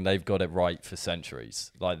grooming, they've got it right for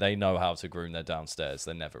centuries. Like, they know how to groom their downstairs.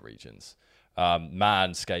 They're never regions.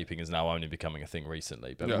 Manscaping is now only becoming a thing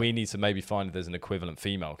recently, but we need to maybe find if there's an equivalent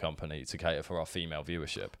female company to cater for our female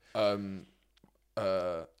viewership.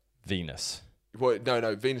 Venus. Well,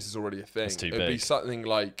 no, Venus is already a thing. It's too It'd be big. something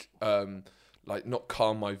like like not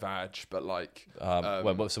calm my vag, but like so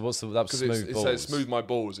what's that? because Smooth it balls. says smooth my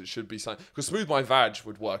balls. It should be something because smooth my vag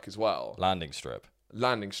would work as well. Landing strip.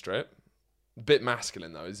 Landing strip, bit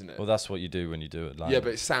masculine though, isn't it? Well, that's what you do when you do it. Yeah,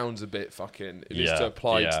 but it sounds a bit fucking. It needs to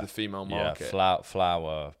apply to the female market. Yeah,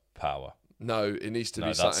 flower power. No, it needs to be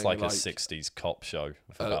That's something like a 60s cop show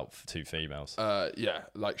for about 2 females yeah,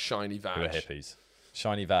 like shiny vag. who are hippies.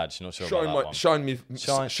 Shiny vag, not sure Shine about that one. shine me,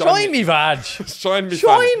 Shine me vag. shine me,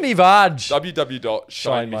 Shine me vag.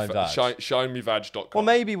 www.shinemevag.com. Well,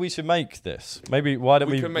 maybe we should make this. Maybe why don't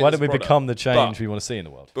we product. become the change But we want to see in the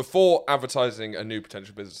world? Before advertising a new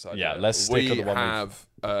potential business idea, let's stick we on the one have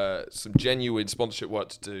some genuine sponsorship work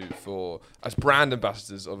to do for as brand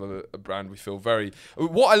ambassadors of a brand. We feel very.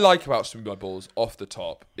 What I like about Smooth My Balls off the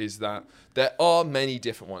top is that there are many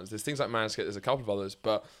different ones. There's things like Manscaped. There's a couple of others,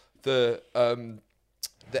 but the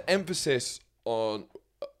emphasis on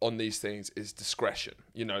these things is discretion.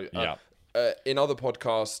 You know, in other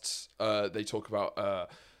podcasts, they talk about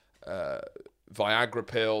Viagra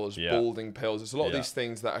pills, balding pills. There's a lot of these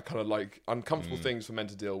things that are kind of like uncomfortable things for men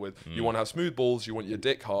to deal with. You want to have smooth balls, you want your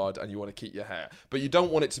dick hard, and you want to keep your hair. But you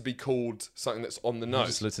don't want it to be called something that's on the nose.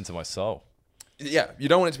 Just listen to my soul. Yeah, you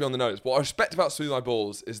don't want it to be on the nose. What I respect about Smooth My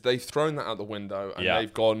Balls is they've thrown that out the window and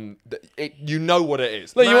they've gone. You know what it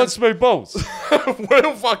is. Look, you want smooth balls?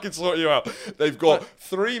 We'll fucking sort you out. They've got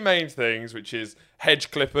 3 main things, which is hedge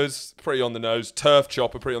clippers, pretty on the nose, turf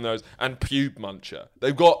chopper, pretty on the nose, and pube muncher.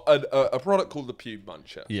 They've got a product called the pube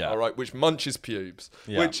muncher. Yeah. All right, which munches pubes.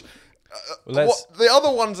 Yeah. Which. The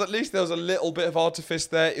other ones, at least there was a little bit of artifice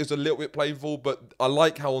there. It was a little bit playful, but I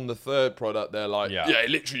like how on the third product they're like, it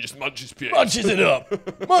literally just munches pubes. Munches it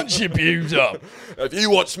up. Munch your pubes up. If you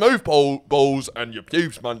want smooth balls and your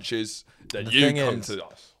pubes munches, then you come to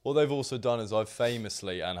us. What they've also done is I've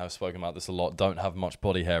famously, and have spoken about this a lot, don't have much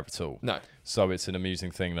body hair at all. No. So it's an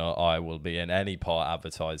amusing thing that I will be in any part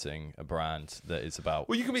advertising a brand that is about.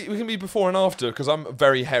 Well, we can be before and after because I'm a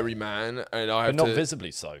very hairy man and I have but not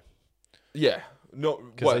visibly so. Yeah, not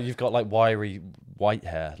because you've got like wiry white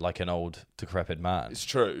hair, like an old decrepit man. It's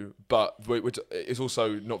true, but it's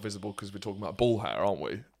also not visible because we're talking about ball hair, aren't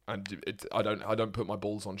we? And I don't put my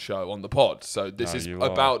balls on show on the pod, so this is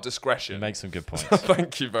about discretion. You make some good points.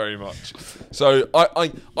 Thank you very much. So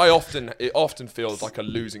it often feels like a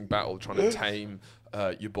losing battle trying to tame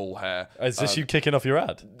your ball hair. Is this you kicking off your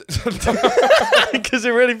ad? Because it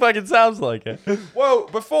really fucking sounds like it. Well,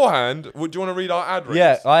 beforehand, do you want to read our ad reads?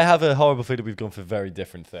 Yeah, I have a horrible feeling we've gone for very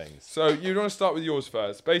different things. So you want to start with yours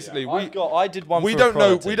first? Basically, I did one. We don't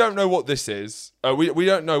know. We don't know what this is. We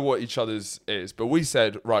don't know what each other's is. But we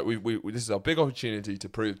said, right, this is our big opportunity to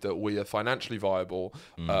prove that we are financially viable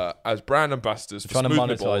as brand ambassadors. We're trying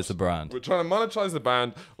to monetize the brand. We're trying to monetize the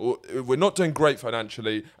brand. We're not doing great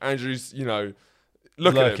financially. Andrew's,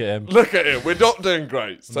 Look at him. Look at him. We're not doing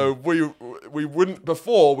great. So we wouldn't have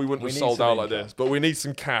sold out like this. But we need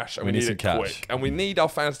some cash and we need it quick. And we need our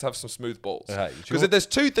fans to have some smooth balls. Because if there's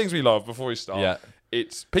 2 things we love before we start,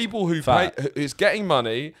 it's people who pay, it's getting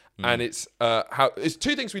money, and it's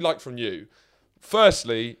 2 things we like from you.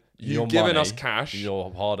 Firstly, you giving us cash,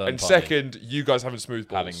 your hard-earned and second, you guys having smooth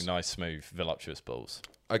balls. Having nice, smooth, voluptuous balls.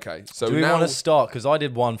 Okay, so do we want to start? Because I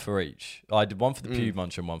did one for each. I did one for the pube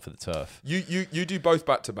muncher and one for the turf. You do both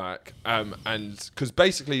back to back, and because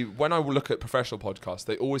basically when I look at professional podcasts,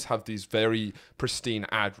 they always have these very pristine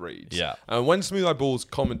ad reads. Yeah. And when Smooth My Balls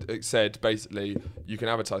said basically you can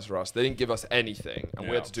advertise for us, they didn't give us anything, and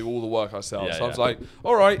we had to do all the work ourselves. So I was like,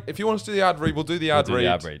 all right, if you want us to do the ad read, we'll do the ad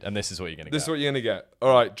read. And this is what you're gonna get. This is what you're gonna get.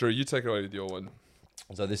 All right, Drew, you take it away with your one.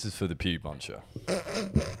 So this is for the pube muncher.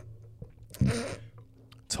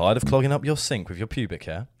 Tired of clogging up your sink with your pubic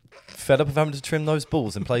hair? Fed up of having to trim those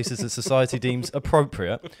balls in places that society deems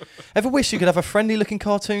appropriate? Ever wish you could have a friendly-looking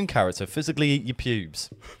cartoon character physically eat your pubes?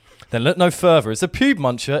 Then look no further, as the pube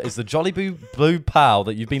muncher is the jolly blue pal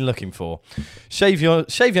that you've been looking for. Shave your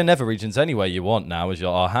nether regions any way you want now, as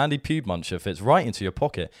our handy pube muncher fits right into your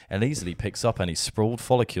pocket and easily picks up any sprawled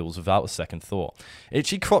follicles without a second thought.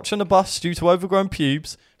 Itchy crotch on the bust due to overgrown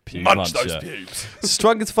pubes? Pube Munch muncher. those pubes.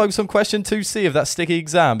 Struggling to focus on question 2C of that sticky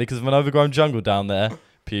exam because of an overgrown jungle down there?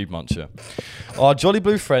 Pube muncher. Our jolly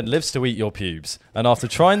blue friend lives to eat your pubes, and after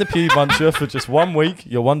trying the pube muncher for just 1 week,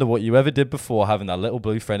 you'll wonder what you ever did before having that little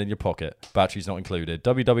blue friend in your pocket. Batteries not included.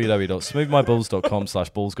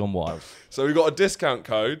 www.smoothmyballs.com/ballsgonewild. So we've got a discount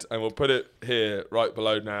code, and we'll put it here right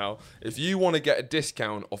below now. If you want to get a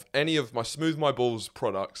discount of any of my Smooth My Balls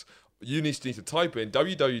products, you need to type in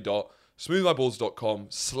www.smoothmyballs.com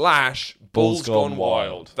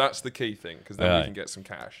smoothmyballs.com/ballsgonewild. That's the key thing, because then we can get some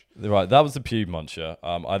cash. Right, that was the pube muncher.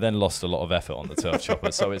 I then lost a lot of effort on the turf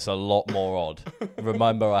chopper, so it's a lot more odd.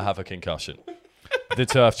 Remember, I have a concussion. The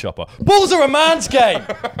turf chopper. Balls are a man's game.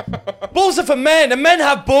 Balls are for men, and men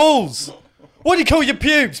have balls. What do you call your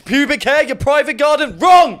pubes? Pubic hair? Your private garden?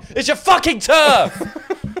 Wrong! It's your fucking turf!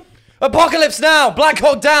 Apocalypse Now! Black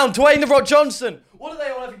Hawk Down! Dwayne The Rock Johnson! What do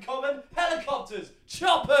they all have in common? Helicopters!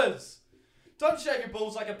 Choppers! Don't shave your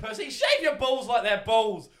balls like a pussy. Shave your balls like they're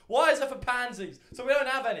balls. Why is there for pansies? So we don't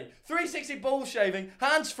have any. 360 ball shaving,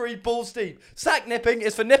 hands-free, balls deep. Sack nipping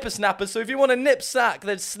is for nipper snappers, so if you want to nip sack,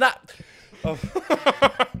 then snap... Oh.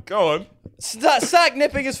 Go on. Sack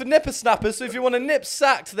nipping is for nipper snappers, so if you want to nip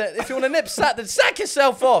sack, then sack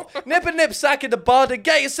yourself off. Nip sack in the bud and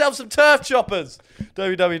get yourself some turf choppers.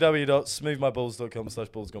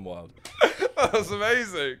 www.smoothmyballs.com/ballsgonewild. That's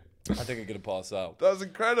amazing. I think I'm going to pass out. That's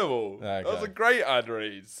incredible. Okay. That was a great ad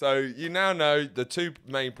read. So you now know the two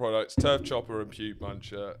main products, turf chopper and pube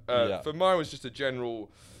muncher. For mine was just a general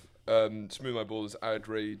Smooth My Balls ad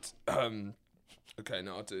read. Okay,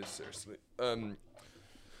 no, I'll do this seriously.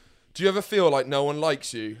 Do you ever feel like no one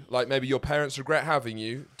likes you? Like maybe your parents regret having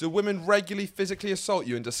you? Do women regularly physically assault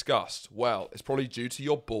you in disgust? Well, it's probably due to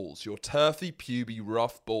your balls, your turfy, puby,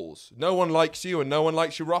 rough balls. No one likes you and no one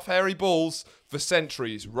likes your rough, hairy balls. For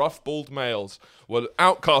centuries, rough-balled males were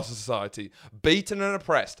outcast of society, beaten and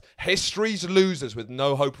oppressed, history's losers with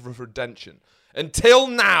no hope of redemption. Until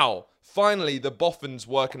now! Finally, the boffins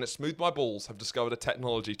working at Smooth My Balls have discovered a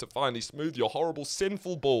technology to finally smooth your horrible,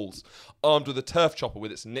 sinful balls. Armed with a turf chopper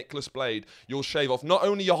with its nickless blade, you'll shave off not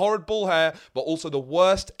only your horrid ball hair, but also the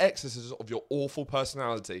worst excesses of your awful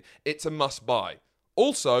personality. It's a must-buy.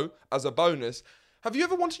 Also, as a bonus, have you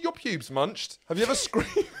ever wanted your pubes munched? Have you ever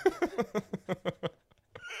screamed...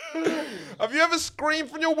 Have you ever screamed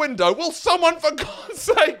from your window, will someone for God's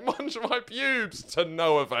sake munch my pubes? To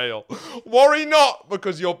no avail. Worry not,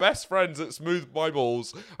 because your best friends at Smooth My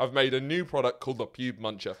Balls have made a new product called the Pube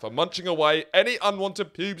Muncher for munching away any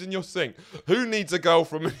unwanted pubes in your sink. Who needs a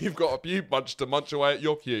girlfriend when you've got a pube munch to munch away at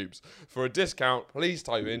your pubes? For a discount, please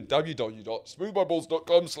type in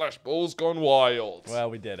www.smoothmyballs.com/ballsgonewild. Well,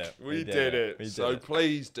 we did it. We did it. So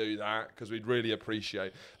please do that, because we'd really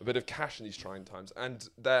appreciate a bit of cash in these trying times. And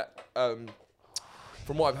that...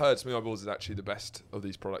 from what I've heard, Smooth My Balls is actually the best of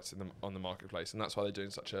these products on the marketplace, and that's why they're doing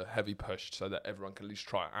such a heavy push, so that everyone can at least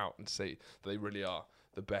try it out and see that they really are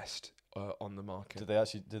the best on the market. Did they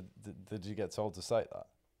actually? Did you get told to say that?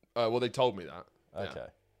 Well, they told me that. Okay. Yeah.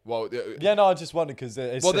 Well, no, I just wondered because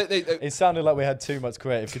it sounded like we had too much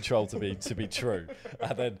creative control to be true,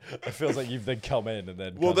 and then it feels like you've then come in and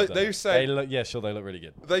then. Well, they've said they look really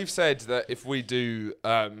good. They've said that if we do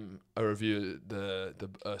a review of the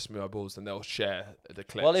Smooth My Balls, then they'll share the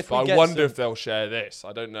clips. Well, I wonder if they'll share this.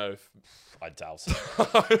 I don't know if. I doubt it.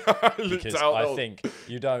 Because I think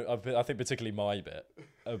you don't. I think particularly my bit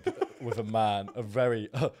with a man, a very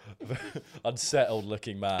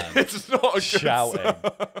unsettled-looking man, it's not a shouting,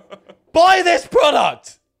 "Buy this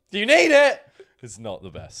product! Do you need it?" It's not the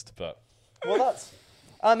best, but well, that's.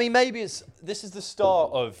 I mean, maybe this is the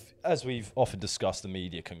start of, as we've often discussed, the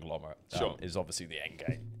media conglomerate. Is obviously the end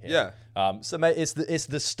game here. Yeah. So mate, it's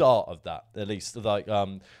the start of that. At least, like,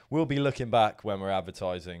 we'll be looking back when we're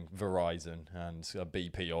advertising Verizon and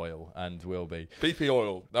BP Oil, and we'll be BP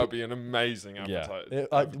Oil. That would be an amazing advertisement.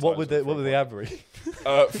 Yeah. What would the ad read?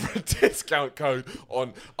 For a discount code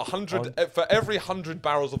on 100 for every 100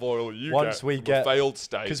 barrels of oil you get a failed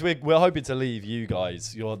state. Because we're hoping to leave you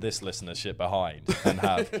guys, this listenership behind, and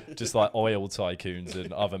have just like oil tycoons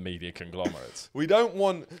and other media conglomerates. We don't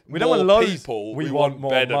want loads. People. We want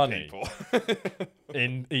more better money people.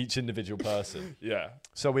 in each individual person. Yeah.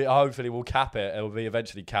 So we hopefully will cap it. It will be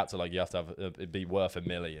eventually capped to like you have to have it'd be worth $1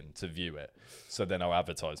 million to view it. So then our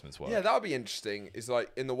advertisements work. Yeah, that would be interesting. Is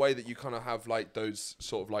like in the way that you kind of have like those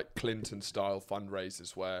sort of like Clinton style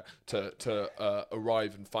fundraisers where to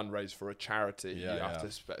arrive and fundraise for a charity, you have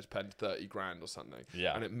to spend 30 grand or something.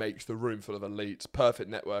 Yeah. And it makes the room full of elites, perfect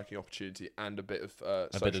networking opportunity, and a bit of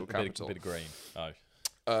social capital. A bit of green. Oh.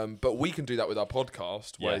 But we can do that with our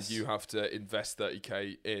podcast, where you have to invest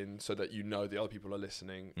 30k in, so that the other people are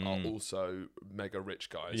listening are also mega rich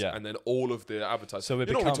guys, and then all of the advertisers. So you're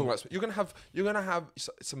talking about. You're gonna have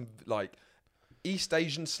some like East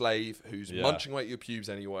Asian slave who's munching away at your pubes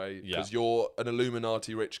anyway, because you're an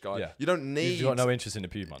Illuminati rich guy. Yeah. You don't need. You've got no interest in the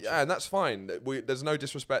pube munching. Yeah, and that's fine. There's no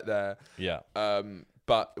disrespect there. Yeah.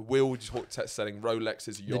 But we'll just selling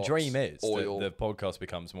Rolexes, yachts, the dream is oil. that the podcast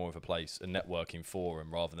becomes more of a networking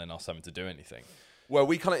forum rather than us having to do anything. Well,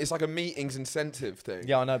 we kind of, it's like a meetings incentive thing.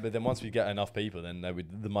 Yeah, I know, but then once we get enough people, then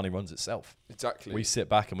the money runs itself. Exactly. We sit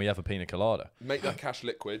back and we have a pina colada. Make that cash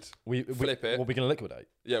liquid. Flip it. What are we going to liquidate?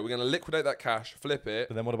 Yeah, we're going to liquidate that cash, flip it.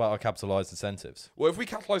 But then what about our capitalised incentives? Well, if we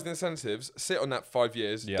capitalise the incentives, sit on that 5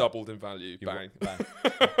 years, doubled in value, bang.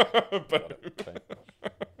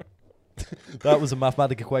 That was a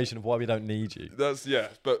mathematical equation of why we don't need you.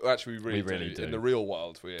 But actually we really do. In the real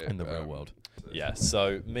world, real world. Yeah,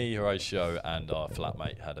 so me, Horatio, and our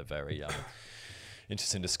flatmate had a very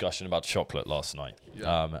interesting discussion about chocolate last night.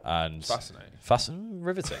 Yeah. And fascinating.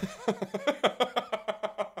 Riveting.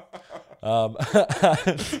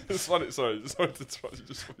 It's funny, sorry to interrupt you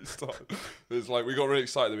just when you started. It's like we got really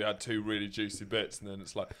excited that we had 2 really juicy bits, and then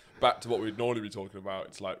it's like back to what we'd normally be talking about.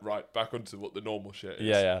 It's like right back onto what the normal shit is.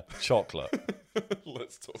 Yeah, chocolate.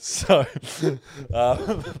 Let's talk.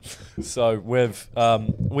 So with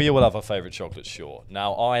we all have our favourite chocolates, sure.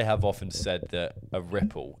 Now I have often said that a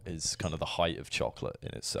Ripple is kind of the height of chocolate in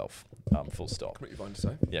itself. Full stop. Completely fine to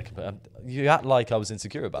say. Yeah, you act like I was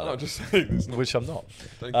insecure about it. I'm just saying it's not, which I'm not.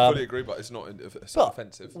 Don't fully agree, but it's not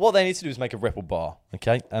offensive. What they need to do is make a Ripple bar,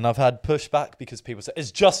 okay? And I've had pushback because people say,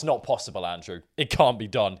 it's just not possible, Andrew. It can't be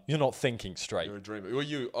done. You're not thinking straight. You're a dreamer. Well,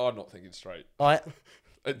 you are not thinking straight.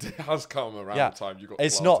 It has come around the time you got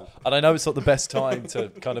It's planted. not, and I know it's not the best time to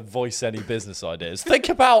kind of voice any business ideas. Think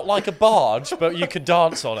about like a barge, but you can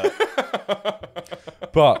dance on it.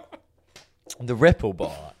 But the Ripple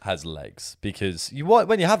bar has legs because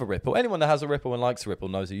when you have a Ripple, anyone that has a Ripple and likes a Ripple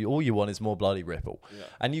knows that all you want is more bloody Ripple. Yeah.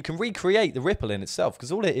 And you can recreate the Ripple in itself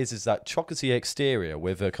because all it is that chocolatey exterior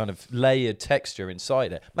with a kind of layered texture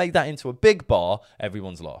inside it. Make that into a big bar,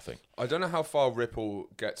 everyone's laughing. I don't know how far Ripple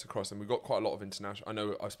gets across, and we've got quite a lot of international. I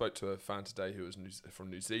know I spoke to a fan today who was from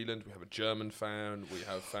New Zealand. We have a German fan. We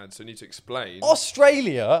have fans. So we need to explain.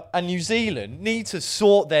 Australia and New Zealand need to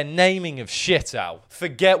sort their naming of shit out.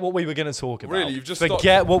 Forget what we were going to talk about. Really, you've just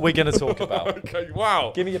forget what we're going to talk about. Okay,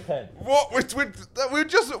 wow. Give me a pen. What? We're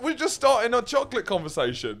just starting a chocolate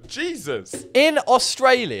conversation. Jesus. In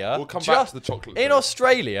Australia, we'll come back to the chocolate. In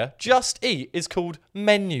Australia, Just Eat is called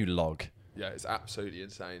Menu Log. Yeah, it's absolutely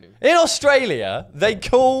insane. In Australia, they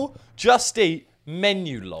call Just Eat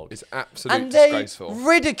Menu Log. It's absolutely disgraceful. disgraceful. They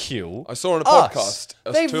ridicule I saw on a podcast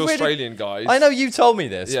They 2 Australian guys. I know you told me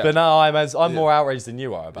this, but now I'm more outraged than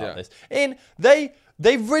you are about this.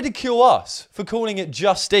 They ridicule us for calling it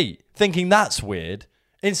Just Eat, thinking that's weird,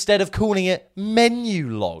 instead of calling it Menu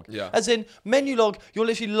Log. Yeah. As in, Menu Log, you're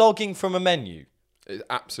literally logging from a menu. It's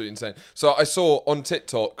absolutely insane. So I saw on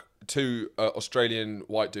TikTok 2 Australian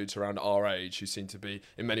white dudes around our age who seem to be,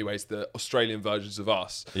 in many ways, the Australian versions of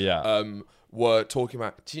us. Yeah. Were talking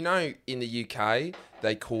about, do you know in the UK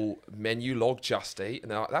they call Menu Log Just Eat?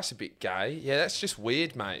 And they're like, that's a bit gay. Yeah, that's just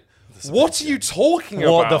weird, mate. What are you talking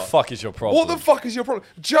about? What the fuck is your problem? What the fuck is your problem?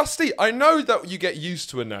 Just Eat. I know that you get used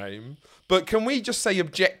to a name, but can we just say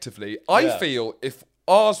objectively, I feel if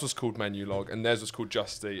ours was called Menu Log and theirs was called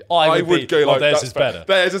Just Eat, I would go like, theirs is better.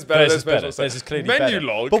 Theirs is better. Theirs is clearly Menu better.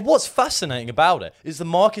 Log. But what's fascinating about it is the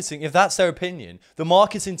marketing, if that's their opinion, the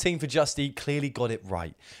marketing team for Just Eat clearly got it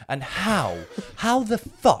right. And how the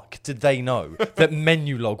fuck did they know that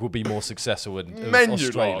Menu Log would be more successful in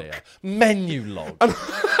Australia? Menu Log.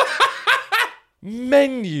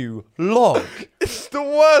 Menu Log. It's the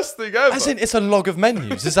worst thing ever. As in, it's a log of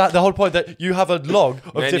menus. Is that the whole point, that you have a log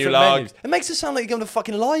of different menus? It makes it sound like you're going to a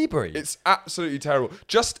fucking library. It's absolutely terrible.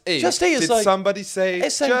 Just Eat. Just Eat is Did somebody say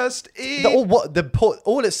Just Eat?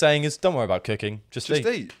 All it's saying is, don't worry about cooking. Just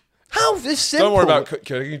eat. How is simple? Don't worry about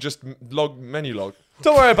cooking. Just Menu Log.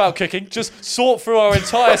 Don't worry about cooking. Just sort through our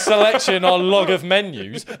entire selection, our log of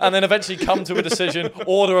menus, and then eventually come to a decision,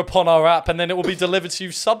 order upon our app, and then it will be delivered to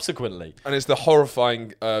you subsequently. And it's the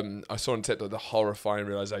horrifying, I saw on TikTok, the horrifying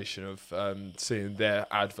realisation of seeing their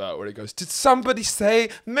advert where it goes, did somebody say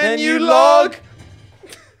Menu Log?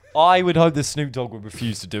 I would hope that Snoop Dogg would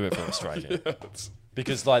refuse to do it for Australia. Yes.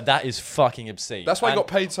 Because that is fucking obscene. That's why he got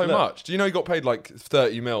paid so much. Do you know he got paid like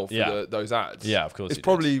 30 mil for those ads? Yeah, of course. It's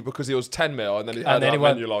probably because he was 10 mil and then he had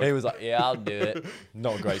Menu Log. He was like, yeah, I'll do it.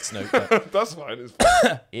 Not a great Snoop. That's fine. It's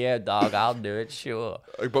fine. Yeah, dog, I'll do it, sure.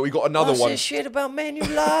 But we got another one. This shit about Menu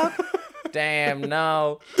Log? Damn,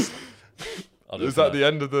 no. Is that the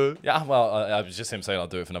end of the... Yeah, well, I was just him saying I'll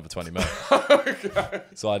do it for another 20 mil. Okay.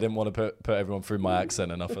 So I didn't want to put everyone through my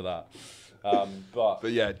accent enough of that.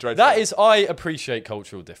 But yeah, dreadful. That is, I appreciate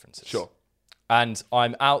cultural differences. Sure. And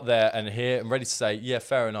I'm out there and here and ready to say, yeah,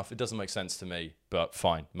 fair enough. It doesn't make sense to me, but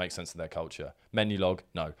fine. Makes sense to their culture. Menu Log,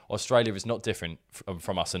 no. Australia is not different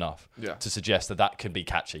from us enough to suggest that can be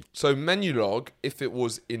catchy. So Menu Log, if it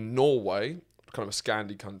was in Norway, kind of a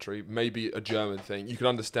Scandi country, maybe a German thing, you can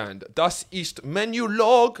understand. Das ist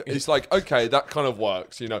Menülog. It's like, okay, that kind of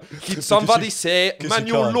works, you know. Did somebody say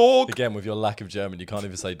Menülog? Again, with your lack of German, you can't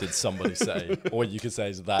even say, did somebody say? All you can say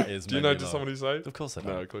is, that is Do you know, did somebody say? Of course I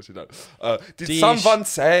don't. No, of course you don't. Did someone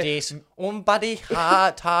say? This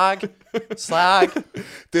Tag slag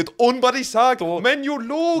Did somebody say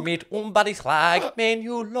Menülog? mit slag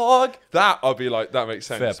Menülog. That, I'll be like, that makes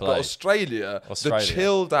sense. Fair play. But Australia, the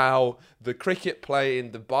chilled out, the cricket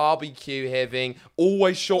playing, the barbecue having,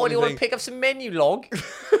 always short. What, do you want to pick up some Menülog?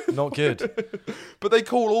 Not good. But they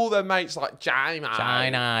call all their mates like Jono.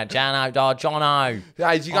 Jono.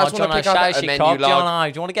 Hey, do you guys want to pick up a menu log?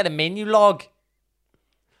 Jono, do you want to get a Menülog?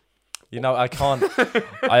 You know, I can't.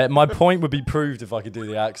 My point would be proved if I could do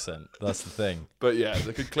the accent. That's the thing. But yeah,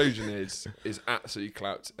 the conclusion is absolutely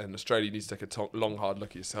clapped, and Australia needs to take a long, hard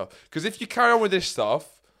look at yourself. Because if you carry on with this stuff,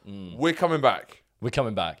 we're coming back. We're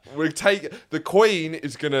coming back. The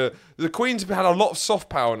Queen's had a lot of soft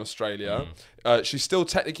power in Australia. She's still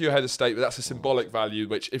technically your head of state, but that's a symbolic value,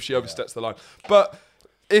 which if she oversteps the line. But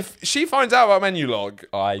if she finds out about Menülog,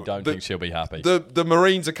 I don't think she'll be happy. The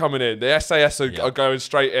Marines are coming in. The SAS are going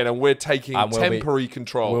straight in, and we're taking temporary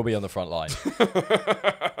control. We'll be on the front line.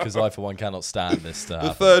 Because I, for one, cannot stand this to happen.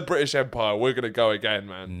 The Third British Empire, we're going to go again,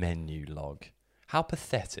 man. Menülog. How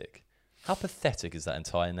pathetic. How pathetic is that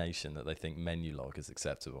entire nation that they think Menülog is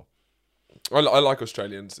acceptable? I like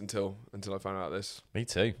Australians until I found out this. Me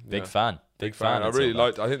too. Big fan. Big fan. I really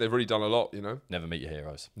liked. I think they've really done a lot. You know. Never meet your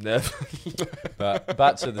heroes. Never. But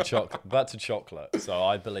back to chocolate. So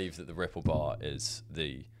I believe that the Ripple Bar is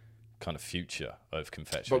the kind of future of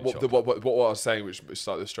confectionery. But what I was saying, which is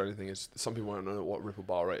like the Australian thing, is some people don't know what Ripple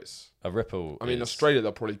Bar is. A Ripple. I mean, in Australia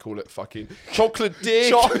they'll probably call it fucking chocolate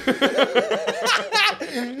dick.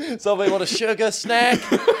 Somebody want a sugar snack?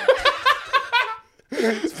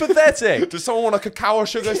 It's pathetic. Does someone want a cacao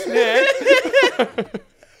sugar snack?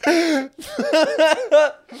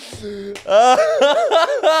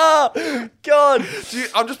 God.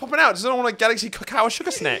 I'm just popping out. Does anyone want a Galaxy cacao sugar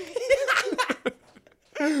snack?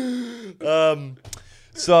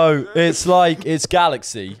 So it's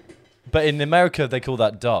Galaxy, but in America they call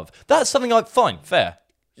that Dove. That's something like fine, fair.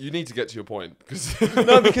 You need to get to your point because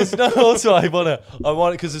Also I want it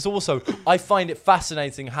because it's also I find it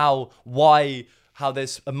fascinating how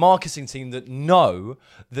there's a marketing team that know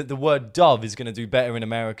that the word Dove is going to do better in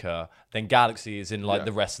America than Galaxy is in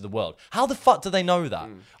the rest of the world. How the fuck do they know that?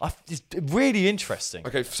 It's really interesting.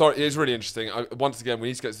 Okay, sorry, it is really interesting. Once again, we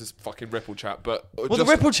need to get to this fucking Ripple chat, but the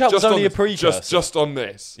Ripple chat was only a precursor. Just on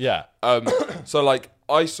this. Yeah. So like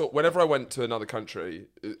I saw whenever I went to another country,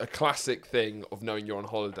 a classic thing of knowing you're on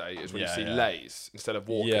holiday is when you see Lay's instead of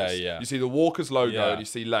Walkers. Yeah. You see the Walkers logo and you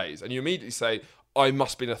see Lay's, and you immediately say, I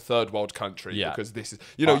must be in a third world country because this is,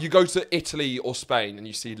 you go to Italy or Spain and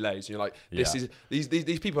you see Lay's and you're like,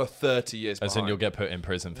 these people are 30 years behind. As in you'll get put in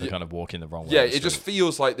prison for kind of walking the wrong way. Yeah, it just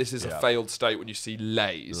feels like this is a failed state when you see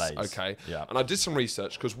Lay's. Okay. Yeah. And I did some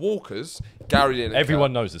research because Walkers, Gary Lineker.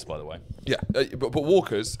 Everyone knows this, by the way. Yeah, but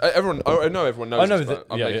Walkers, everyone. I know everyone knows.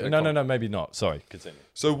 No, maybe not. Sorry, continue.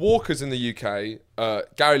 So Walkers in the UK,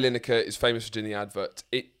 Gary Lineker is famous for doing the advert.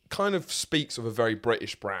 It kind of speaks of a very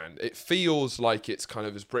British brand. It feels like it's kind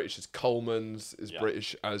of as British as Coleman's, as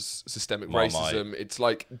British as systemic racism. It's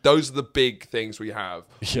like those are the big things we have.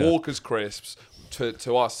 Walker's Crisps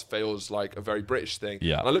to us feels like a very British thing.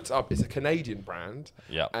 Yeah. And I looked it up. It's a Canadian brand.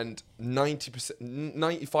 Yeah. And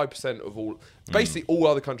 95% of all, basically all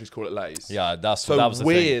other countries call it Lay's. Yeah, that was the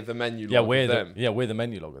we're thing. the menu log of them. We're the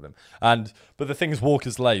menu log of them. But the thing is,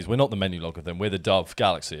 Walker's Lay's, we're not the menu log of them. We're the Dove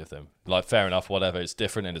Galaxy of them. Like, fair enough, whatever. It's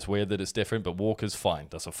different and it's weird that it's different, but Walker's fine.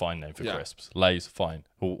 That's a fine name for crisps. Lay's, fine.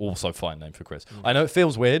 Also fine name for crisps. I know it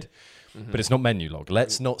feels weird, but it's not menu log.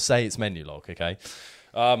 Let's not say it's menu log, okay?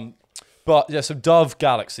 But yeah, so Dove,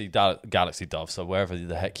 Galaxy Dove. So wherever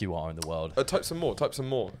the heck you are in the world, type some more.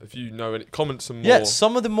 If you know any, comment some more. Yeah,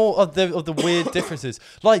 some of the more of the weird differences.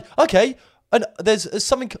 Like, okay, and there's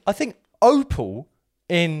something. I think Opal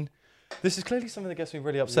in this is clearly something that gets me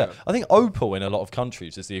really upset. Yeah. I think Opal in a lot of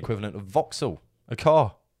countries is the equivalent of Vauxhall, a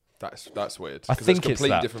car. That's weird. I think it's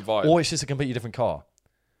that, different vibe. Or it's just a completely different car.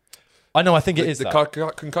 I know. I think it is.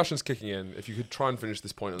 The concussion's kicking in. If you could try and finish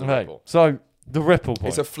this point on the Ripple. So. The Ripple point.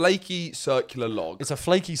 It's a flaky circular log.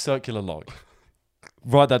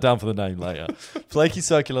 Write that down for the name later. Flaky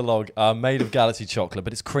circular log made of Galaxy chocolate,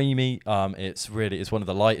 but it's creamy. It's one of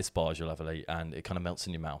the lightest bars you'll ever eat, and it kind of melts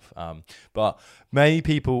in your mouth. But many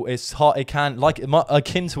people, it's hard. It can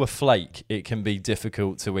akin to a flake. It can be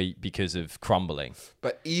difficult to eat because of crumbling.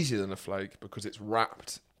 But easier than a flake because it's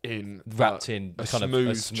wrapped wrapped in a kind smooth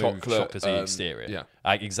of a smooth chocolatey exterior. Yeah.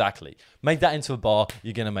 Exactly. Make that into a bar,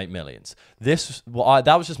 you're going to make millions.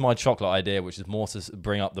 That was just my chocolate idea, which is more to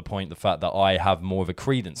bring up the point, the fact that I have more of a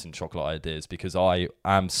credence in chocolate ideas because I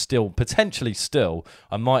am potentially still,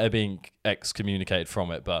 I might have been excommunicated from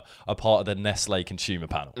it, but a part of the Nestle consumer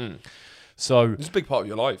panel. So it's a big part of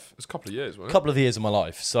your life. It's a couple of years, wasn't it? A couple of years of my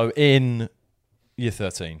life. So in year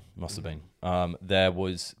 13, must have been.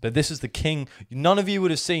 But this is the king. None of you would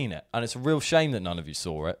have seen it, and it's a real shame that none of you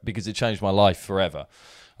saw it because it changed my life forever.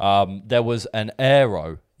 There was an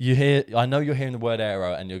Aero. I know you're hearing the word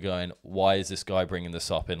Aero, and you're going, "Why is this guy bringing this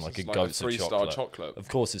up in like a goats of chocolate?" 3-star chocolate. Of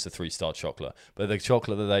course, it's a 3-star chocolate, but the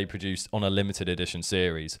chocolate that they produced on a limited edition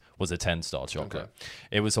series was a 10-star chocolate. Okay.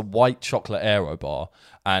 It was a white chocolate Aero bar,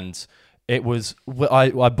 and it was.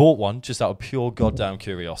 I bought one just out of pure goddamn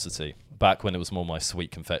curiosity. Back when it was more my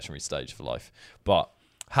sweet confectionery stage for life. But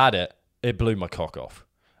had it blew my cock off.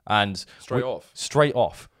 And Straight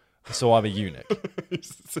off. So I'm a eunuch.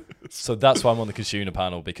 So that's why I'm on the consumer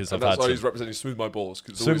panel because and I've had that's why he's representing Smooth My Balls.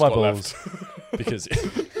 Smooth My Balls. Because...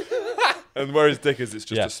 and where his dick is, it's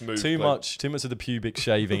just a smooth... Too much of the pubic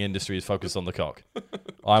shaving industry is focused on the cock.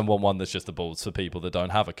 I want one that's just the balls for people that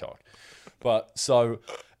don't have a cock. But so...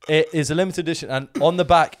 It is a limited edition, and on the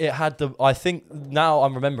back it had I think now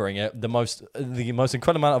I'm remembering it, the most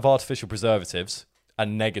incredible amount of artificial preservatives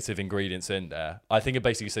and negative ingredients in there. I think it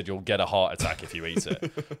basically said you'll get a heart attack if you eat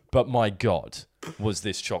it. But my God, was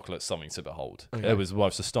this chocolate something to behold. Okay. It was the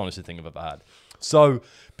most astonishing thing I've ever had. So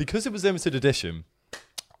because it was limited edition,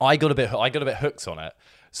 I got a bit hooked on it.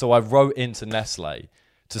 So I wrote into Nestle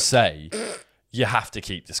to say, you have to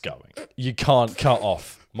keep this going. You can't cut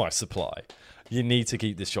off my supply. You need to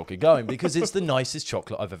keep this chocolate going because it's the nicest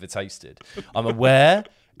chocolate I've ever tasted. I'm aware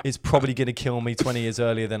it's probably going to kill me 20 years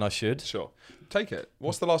earlier than I should. Sure. Take it.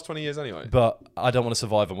 What's the last 20 years anyway? But I don't want to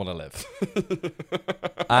survive. I want to live.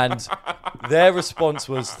 And their response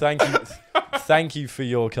was, thank you for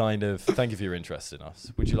your interest in us.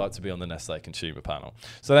 Would you like to be on the Nestle consumer panel?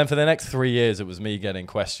 So then for the next 3 years, it was me getting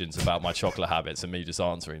questions about my chocolate habits and me just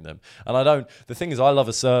answering them. And the thing is, I love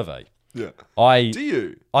a survey. Yeah. Do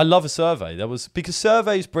you? I love a survey. Because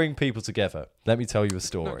surveys bring people together. Let me tell you a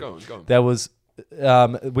story. No, go on. There was,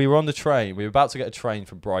 we were on the train. We were about to get a train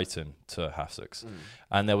from Brighton to Hassocks.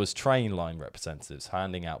 And there was train line representatives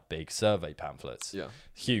handing out big survey pamphlets. Yeah.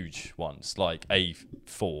 Huge ones, like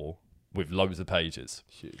A4 with loads of pages.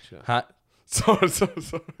 Huge, yeah. Sorry.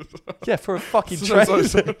 Yeah, for a fucking train.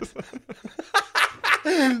 Sorry.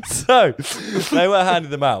 So they were handing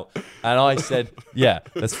them out, and I said, "Yeah,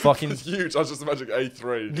 that's fucking it's huge." I was just imagining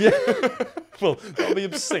A3. Yeah, well, that'd be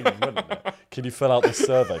obscene, wouldn't it? Can you fill out this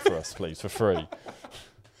survey for us, please, for free?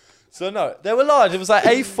 So no, they were large. It was like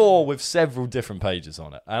A4 with several different pages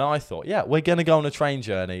on it, and I thought, "Yeah, we're gonna go on a train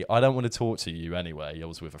journey. I don't want to talk to you anyway. I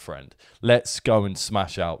was with a friend. Let's go and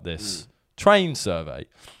smash out this train survey."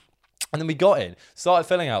 And then we got in, started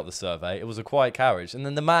filling out the survey. It was a quiet carriage, and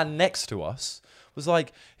then the man next to us was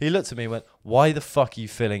like, he looked at me and went, "Why the fuck are you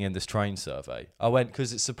filling in this train survey?" I went,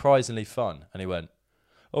 "Because it's surprisingly fun." And he went,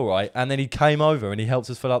 "All right." And then he came over and he helped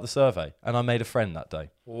us fill out the survey. And I made a friend that day.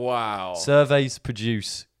 Wow. Surveys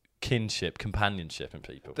produce companionship in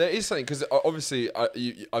people. There is something, because obviously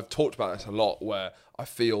I've talked about this a lot, where I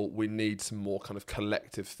feel we need some more kind of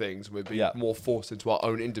collective things. We're being more forced into our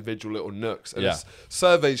own individual little nooks. And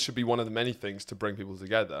surveys should be one of the many things to bring people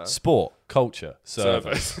together. Sport, culture,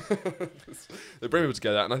 surveys. They bring people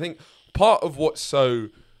together. And I think part of what's so...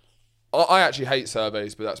 I actually hate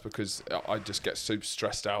surveys, but that's because I just get super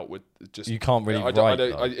stressed out with just... You can't really write.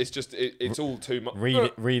 It's just... It's all too much.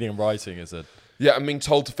 Reading and writing is a... Yeah, and being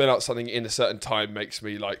told to fill out something in a certain time makes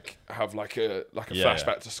me have a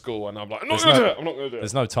flashback to school, and I'm like, I'm not going to do it.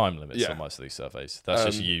 There's no time limits on most of these surveys. That's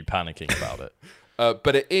just you panicking about it.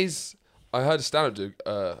 But it is. I heard a stand-up do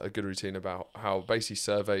a good routine about how basically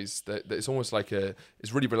surveys that it's almost like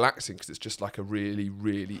it's really relaxing because it's just like a really,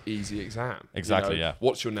 really easy exam. Exactly. Yeah.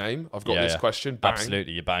 What's your name? I've got this question. Bang.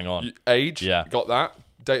 Absolutely, you bang on. Age. Yeah. Got that.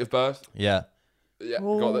 Date of birth. Yeah. Yeah.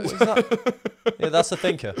 Got this. Yeah, that's a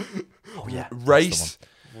thinker. Oh yeah. Race.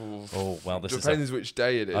 Oh well, this depends which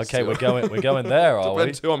day it is. Okay, we're going there, are we?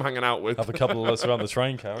 Depends who I'm hanging out with. Have a couple of us around the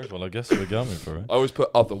train carriage. Well, I guess we're going for it. I always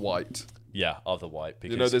put other white. Yeah, other white.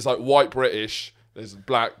 Because there's like white British, there's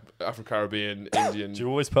black, Afro-Caribbean, Indian. Do you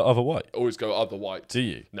always put other white? Always go other white. Do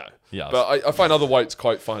you? No. Yeah. But I find other white's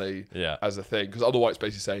quite funny as a thing, because other white's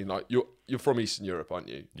basically saying like you're from Eastern Europe, aren't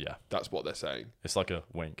you? Yeah. That's what they're saying. It's like a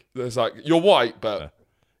wink. There's like you're white, but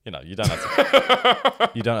You don't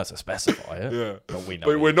have to specify it. Yeah. But we know.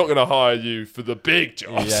 But we're not going to hire you for the big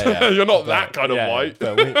jobs. Yeah. You're not that kind of white.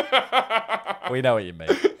 But we know what you mean.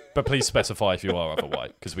 But please specify if you are other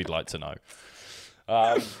white, because we'd like to know.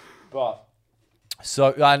 But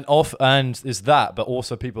so and is that, but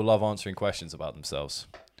also people love answering questions about themselves.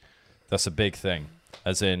 That's a big thing.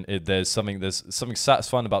 As in, there's something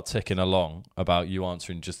satisfying about ticking along, about you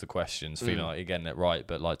answering just the questions, feeling like you're getting it right,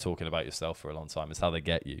 but like talking about yourself for a long time is how they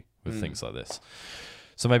get you with things like this.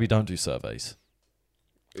 So maybe don't do surveys.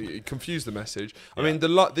 You confuse the message. I mean,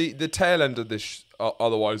 the tail end of this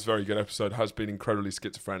otherwise very good episode has been incredibly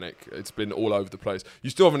schizophrenic. It's been all over the place. You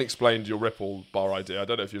still haven't explained your Ripple bar idea. I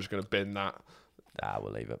don't know if you're just going to bin that.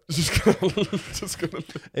 We'll leave it. just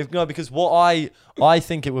gonna. Because what I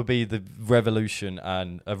think it would be the revolution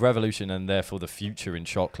and therefore the future in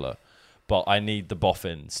chocolate. But I need the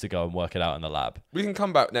boffins to go and work it out in the lab. We can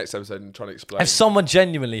come back next episode and try to explain. If someone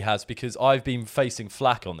genuinely has, because I've been facing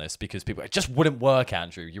flack on this, because people, it just wouldn't work,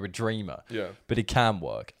 Andrew. You're a dreamer. Yeah. But it can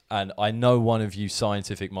work. And I know one of you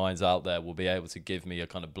scientific minds out there will be able to give me a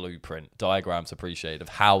kind of blueprint, diagrams appreciated, of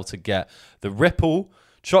how to get the Ripple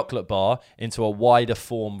chocolate bar into a wider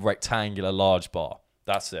form rectangular large bar.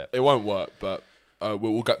 That's it. It won't work, but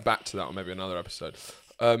we'll get back to that on maybe another episode.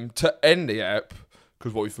 To end the ep,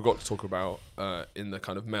 because what we forgot to talk about in the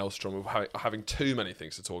kind of maelstrom of having too many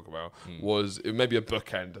things to talk about was it maybe a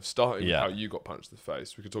bookend of starting with how you got punched in the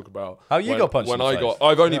face. We could talk about how you got punched in the face.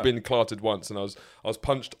 I've only been clarted once, and I was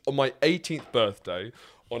punched on my 18th birthday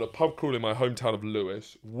on a pub crawl in my hometown of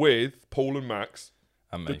Lewis with Paul and Max.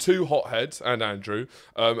 And the two hotheads and Andrew,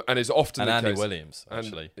 and is often the Andy case. Williams,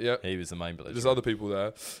 actually. And, yeah, he was the main belligerent. There's other people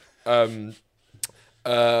there,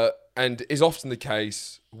 and is often the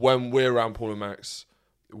case when we're around Paul and Max.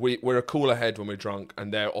 We're a cooler head when we're drunk,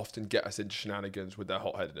 and they often get us into shenanigans with their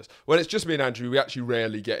hot-headedness. When it's just me and Andrew, we actually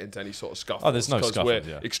rarely get into any sort of scuffle. Oh, there's no scuffle.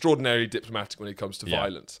 We're extraordinarily diplomatic when it comes to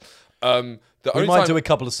violence. We might do a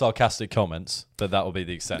couple of sarcastic comments, but that will be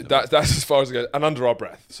the extent of it. That's as far as it goes. And under our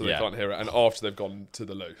breath, so they can't hear it. And after they've gone to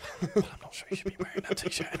the loo. Well, I'm not sure you should be wearing that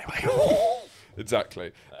t-shirt anyway.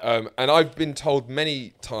 Exactly. And I've been told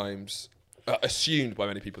many times, assumed by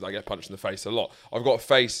many people, that I get punched in the face a lot. I've got a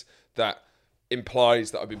face that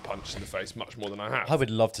implies that I've been punched in the face much more than I have. I would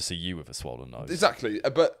love to see you with a swollen nose. Exactly.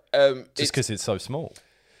 But just because it's so small.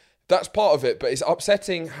 That's part of it, but it's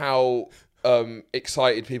upsetting how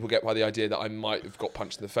excited people get by the idea that I might have got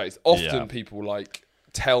punched in the face. Often people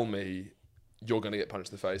tell me you're going to get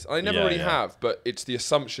punched in the face. I never really have, but it's the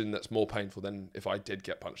assumption that's more painful than if I did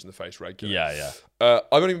get punched in the face regularly. I've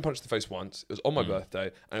only been punched in the face once. It was on my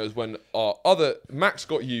birthday, and it was when Max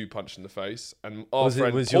got you punched in the face, and our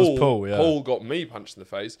friend Paul got me punched in the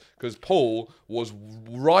face, because Paul was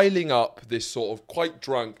riling up this sort of quite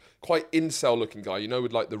drunk, quite incel-looking guy,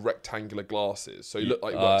 with like the rectangular glasses. So he looked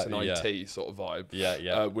like he works in IT sort of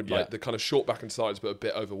vibe. With like the kind of short back and sides, but a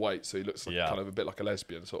bit overweight. So he looks like kind of a bit like a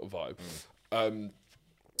lesbian sort of vibe. And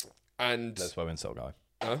Lesbo incel guy.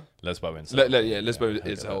 Lesbo incel. Lesbo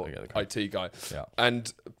is the IT guy. Yeah.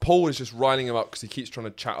 And Paul is just riling him up because he keeps trying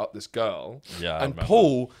to chat up this girl. Yeah. And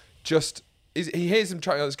Paul he hears him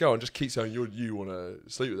chatting up this girl and just keeps saying, you want to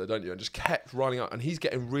sleep with her, don't you? And just kept riling up. And he's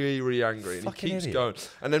getting really, really angry. And he keeps going.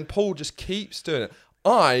 And then Paul just keeps doing it.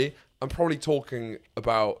 I am probably talking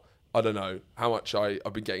about, I don't know how much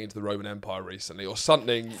I've been getting into the Roman Empire recently, or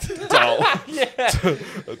something dull.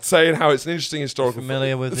 Saying how it's an interesting historical.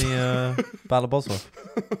 Familiar with the Battle of Bosworth?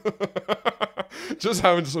 Just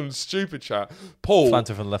having some stupid chat. Paul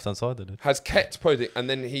planted from the left hand side. They did. Has kept posing, and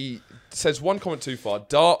then he says one comment too far,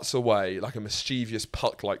 darts away like a mischievous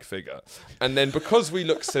puck-like figure, and then because we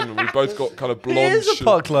look similar, we both got kind of blonde. He is a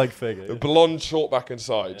puck-like figure. Blonde, short back and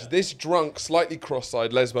sides. Yeah. This drunk, slightly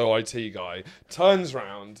cross-eyed lesbo IT guy turns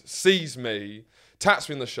round, sees me, taps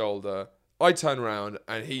me on the shoulder. I turn around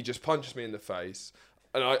and he just punches me in the face.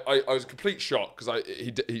 And I was a complete shock because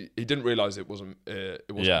he didn't realise it wasn't me, and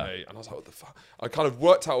I was like, what the fuck? I kind of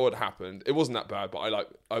worked out what happened. It wasn't that bad, but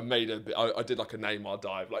I did like a Neymar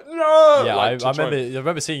dive, like no. Yeah, I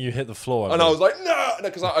remember seeing you hit the floor, and I was like no,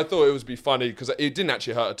 because I thought it would be funny because it didn't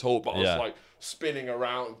actually hurt at all, but I was like spinning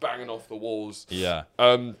around, banging off the walls. Yeah.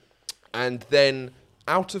 And then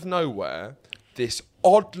out of nowhere, this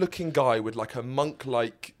odd-looking guy with like a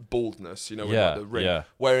monk-like baldness, with like the rim,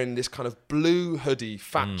 wearing this kind of blue hoodie,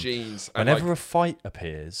 fat jeans. And whenever a fight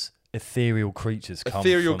appears, ethereal creatures come.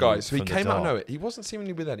 Ethereal guys. So he came out of nowhere. He wasn't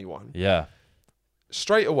seemingly with anyone. Yeah.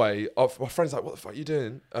 Straight away, my friend's like, what the fuck are you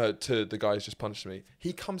doing? To the guy who's just punched me.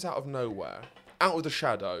 He comes out of nowhere, out of the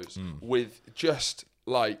shadows, with just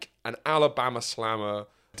like an Alabama slammer,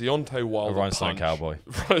 Deontay Wilder A Rhinestone punch. Cowboy.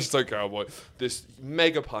 Rhinestone Cowboy. This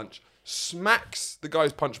mega punch smacks the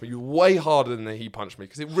guy's punched me way harder than he punched me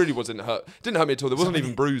because it really wasn't hurt. It didn't hurt me at all. There wasn't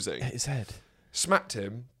even bruising. Hit his head. Smacked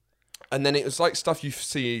him, and then it was like stuff you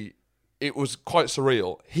see. It was quite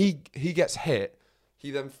surreal. He gets hit. He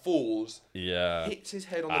then falls. Yeah. Hits his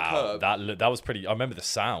head on the curb. That was pretty. I remember the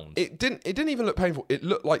sound. It didn't even look painful. It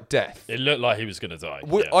looked like death. It looked like he was gonna die.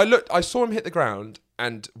 I saw him hit the ground,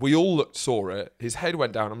 and we all saw it. His head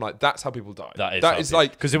went down. I'm like, that's how people die. That is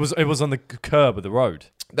like because it was on the curb of the road.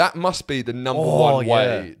 That must be the number one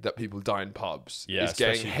way that people die in pubs. Yeah, is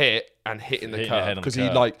getting hit and hitting the curb because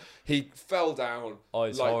he fell down. Oh,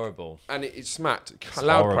 it's horrible. And it smacked.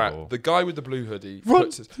 Loud crack. The guy with the blue hoodie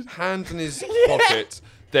puts his hand in his pocket,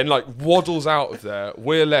 then like waddles out of there.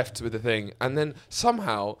 We're left with the thing, and then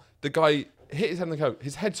somehow the guy hit his head on the curb.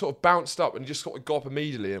 His head sort of bounced up and just sort of got up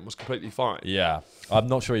immediately and was completely fine. Yeah, I'm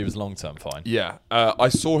not sure he was long-term fine. Yeah, I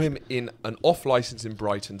saw him in an off license in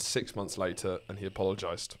Brighton 6 months later, and he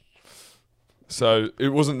apologised. So it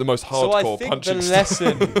wasn't the most hardcore punching. So I think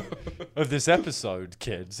the lesson of this episode,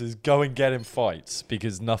 kids, is go and get in fights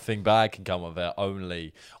because nothing bad can come of it.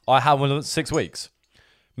 Only I have 6 weeks,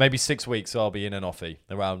 maybe 6 weeks. I'll be in an offie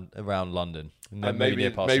around London, and then maybe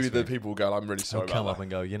the people will go, "I'm really sorry." I'll come up and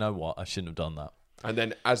go, you know what? I shouldn't have done that. And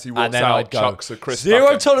then as he walks out, chucks a crisp zero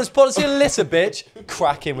bucket. tolerance policy and litter, bitch.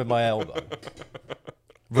 Crack him with my elbow.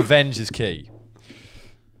 Revenge is key.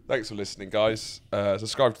 Thanks for listening, guys.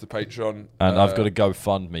 Subscribe to the Patreon. And I've got to go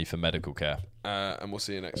fund me for medical care. And we'll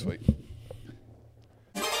see you next week.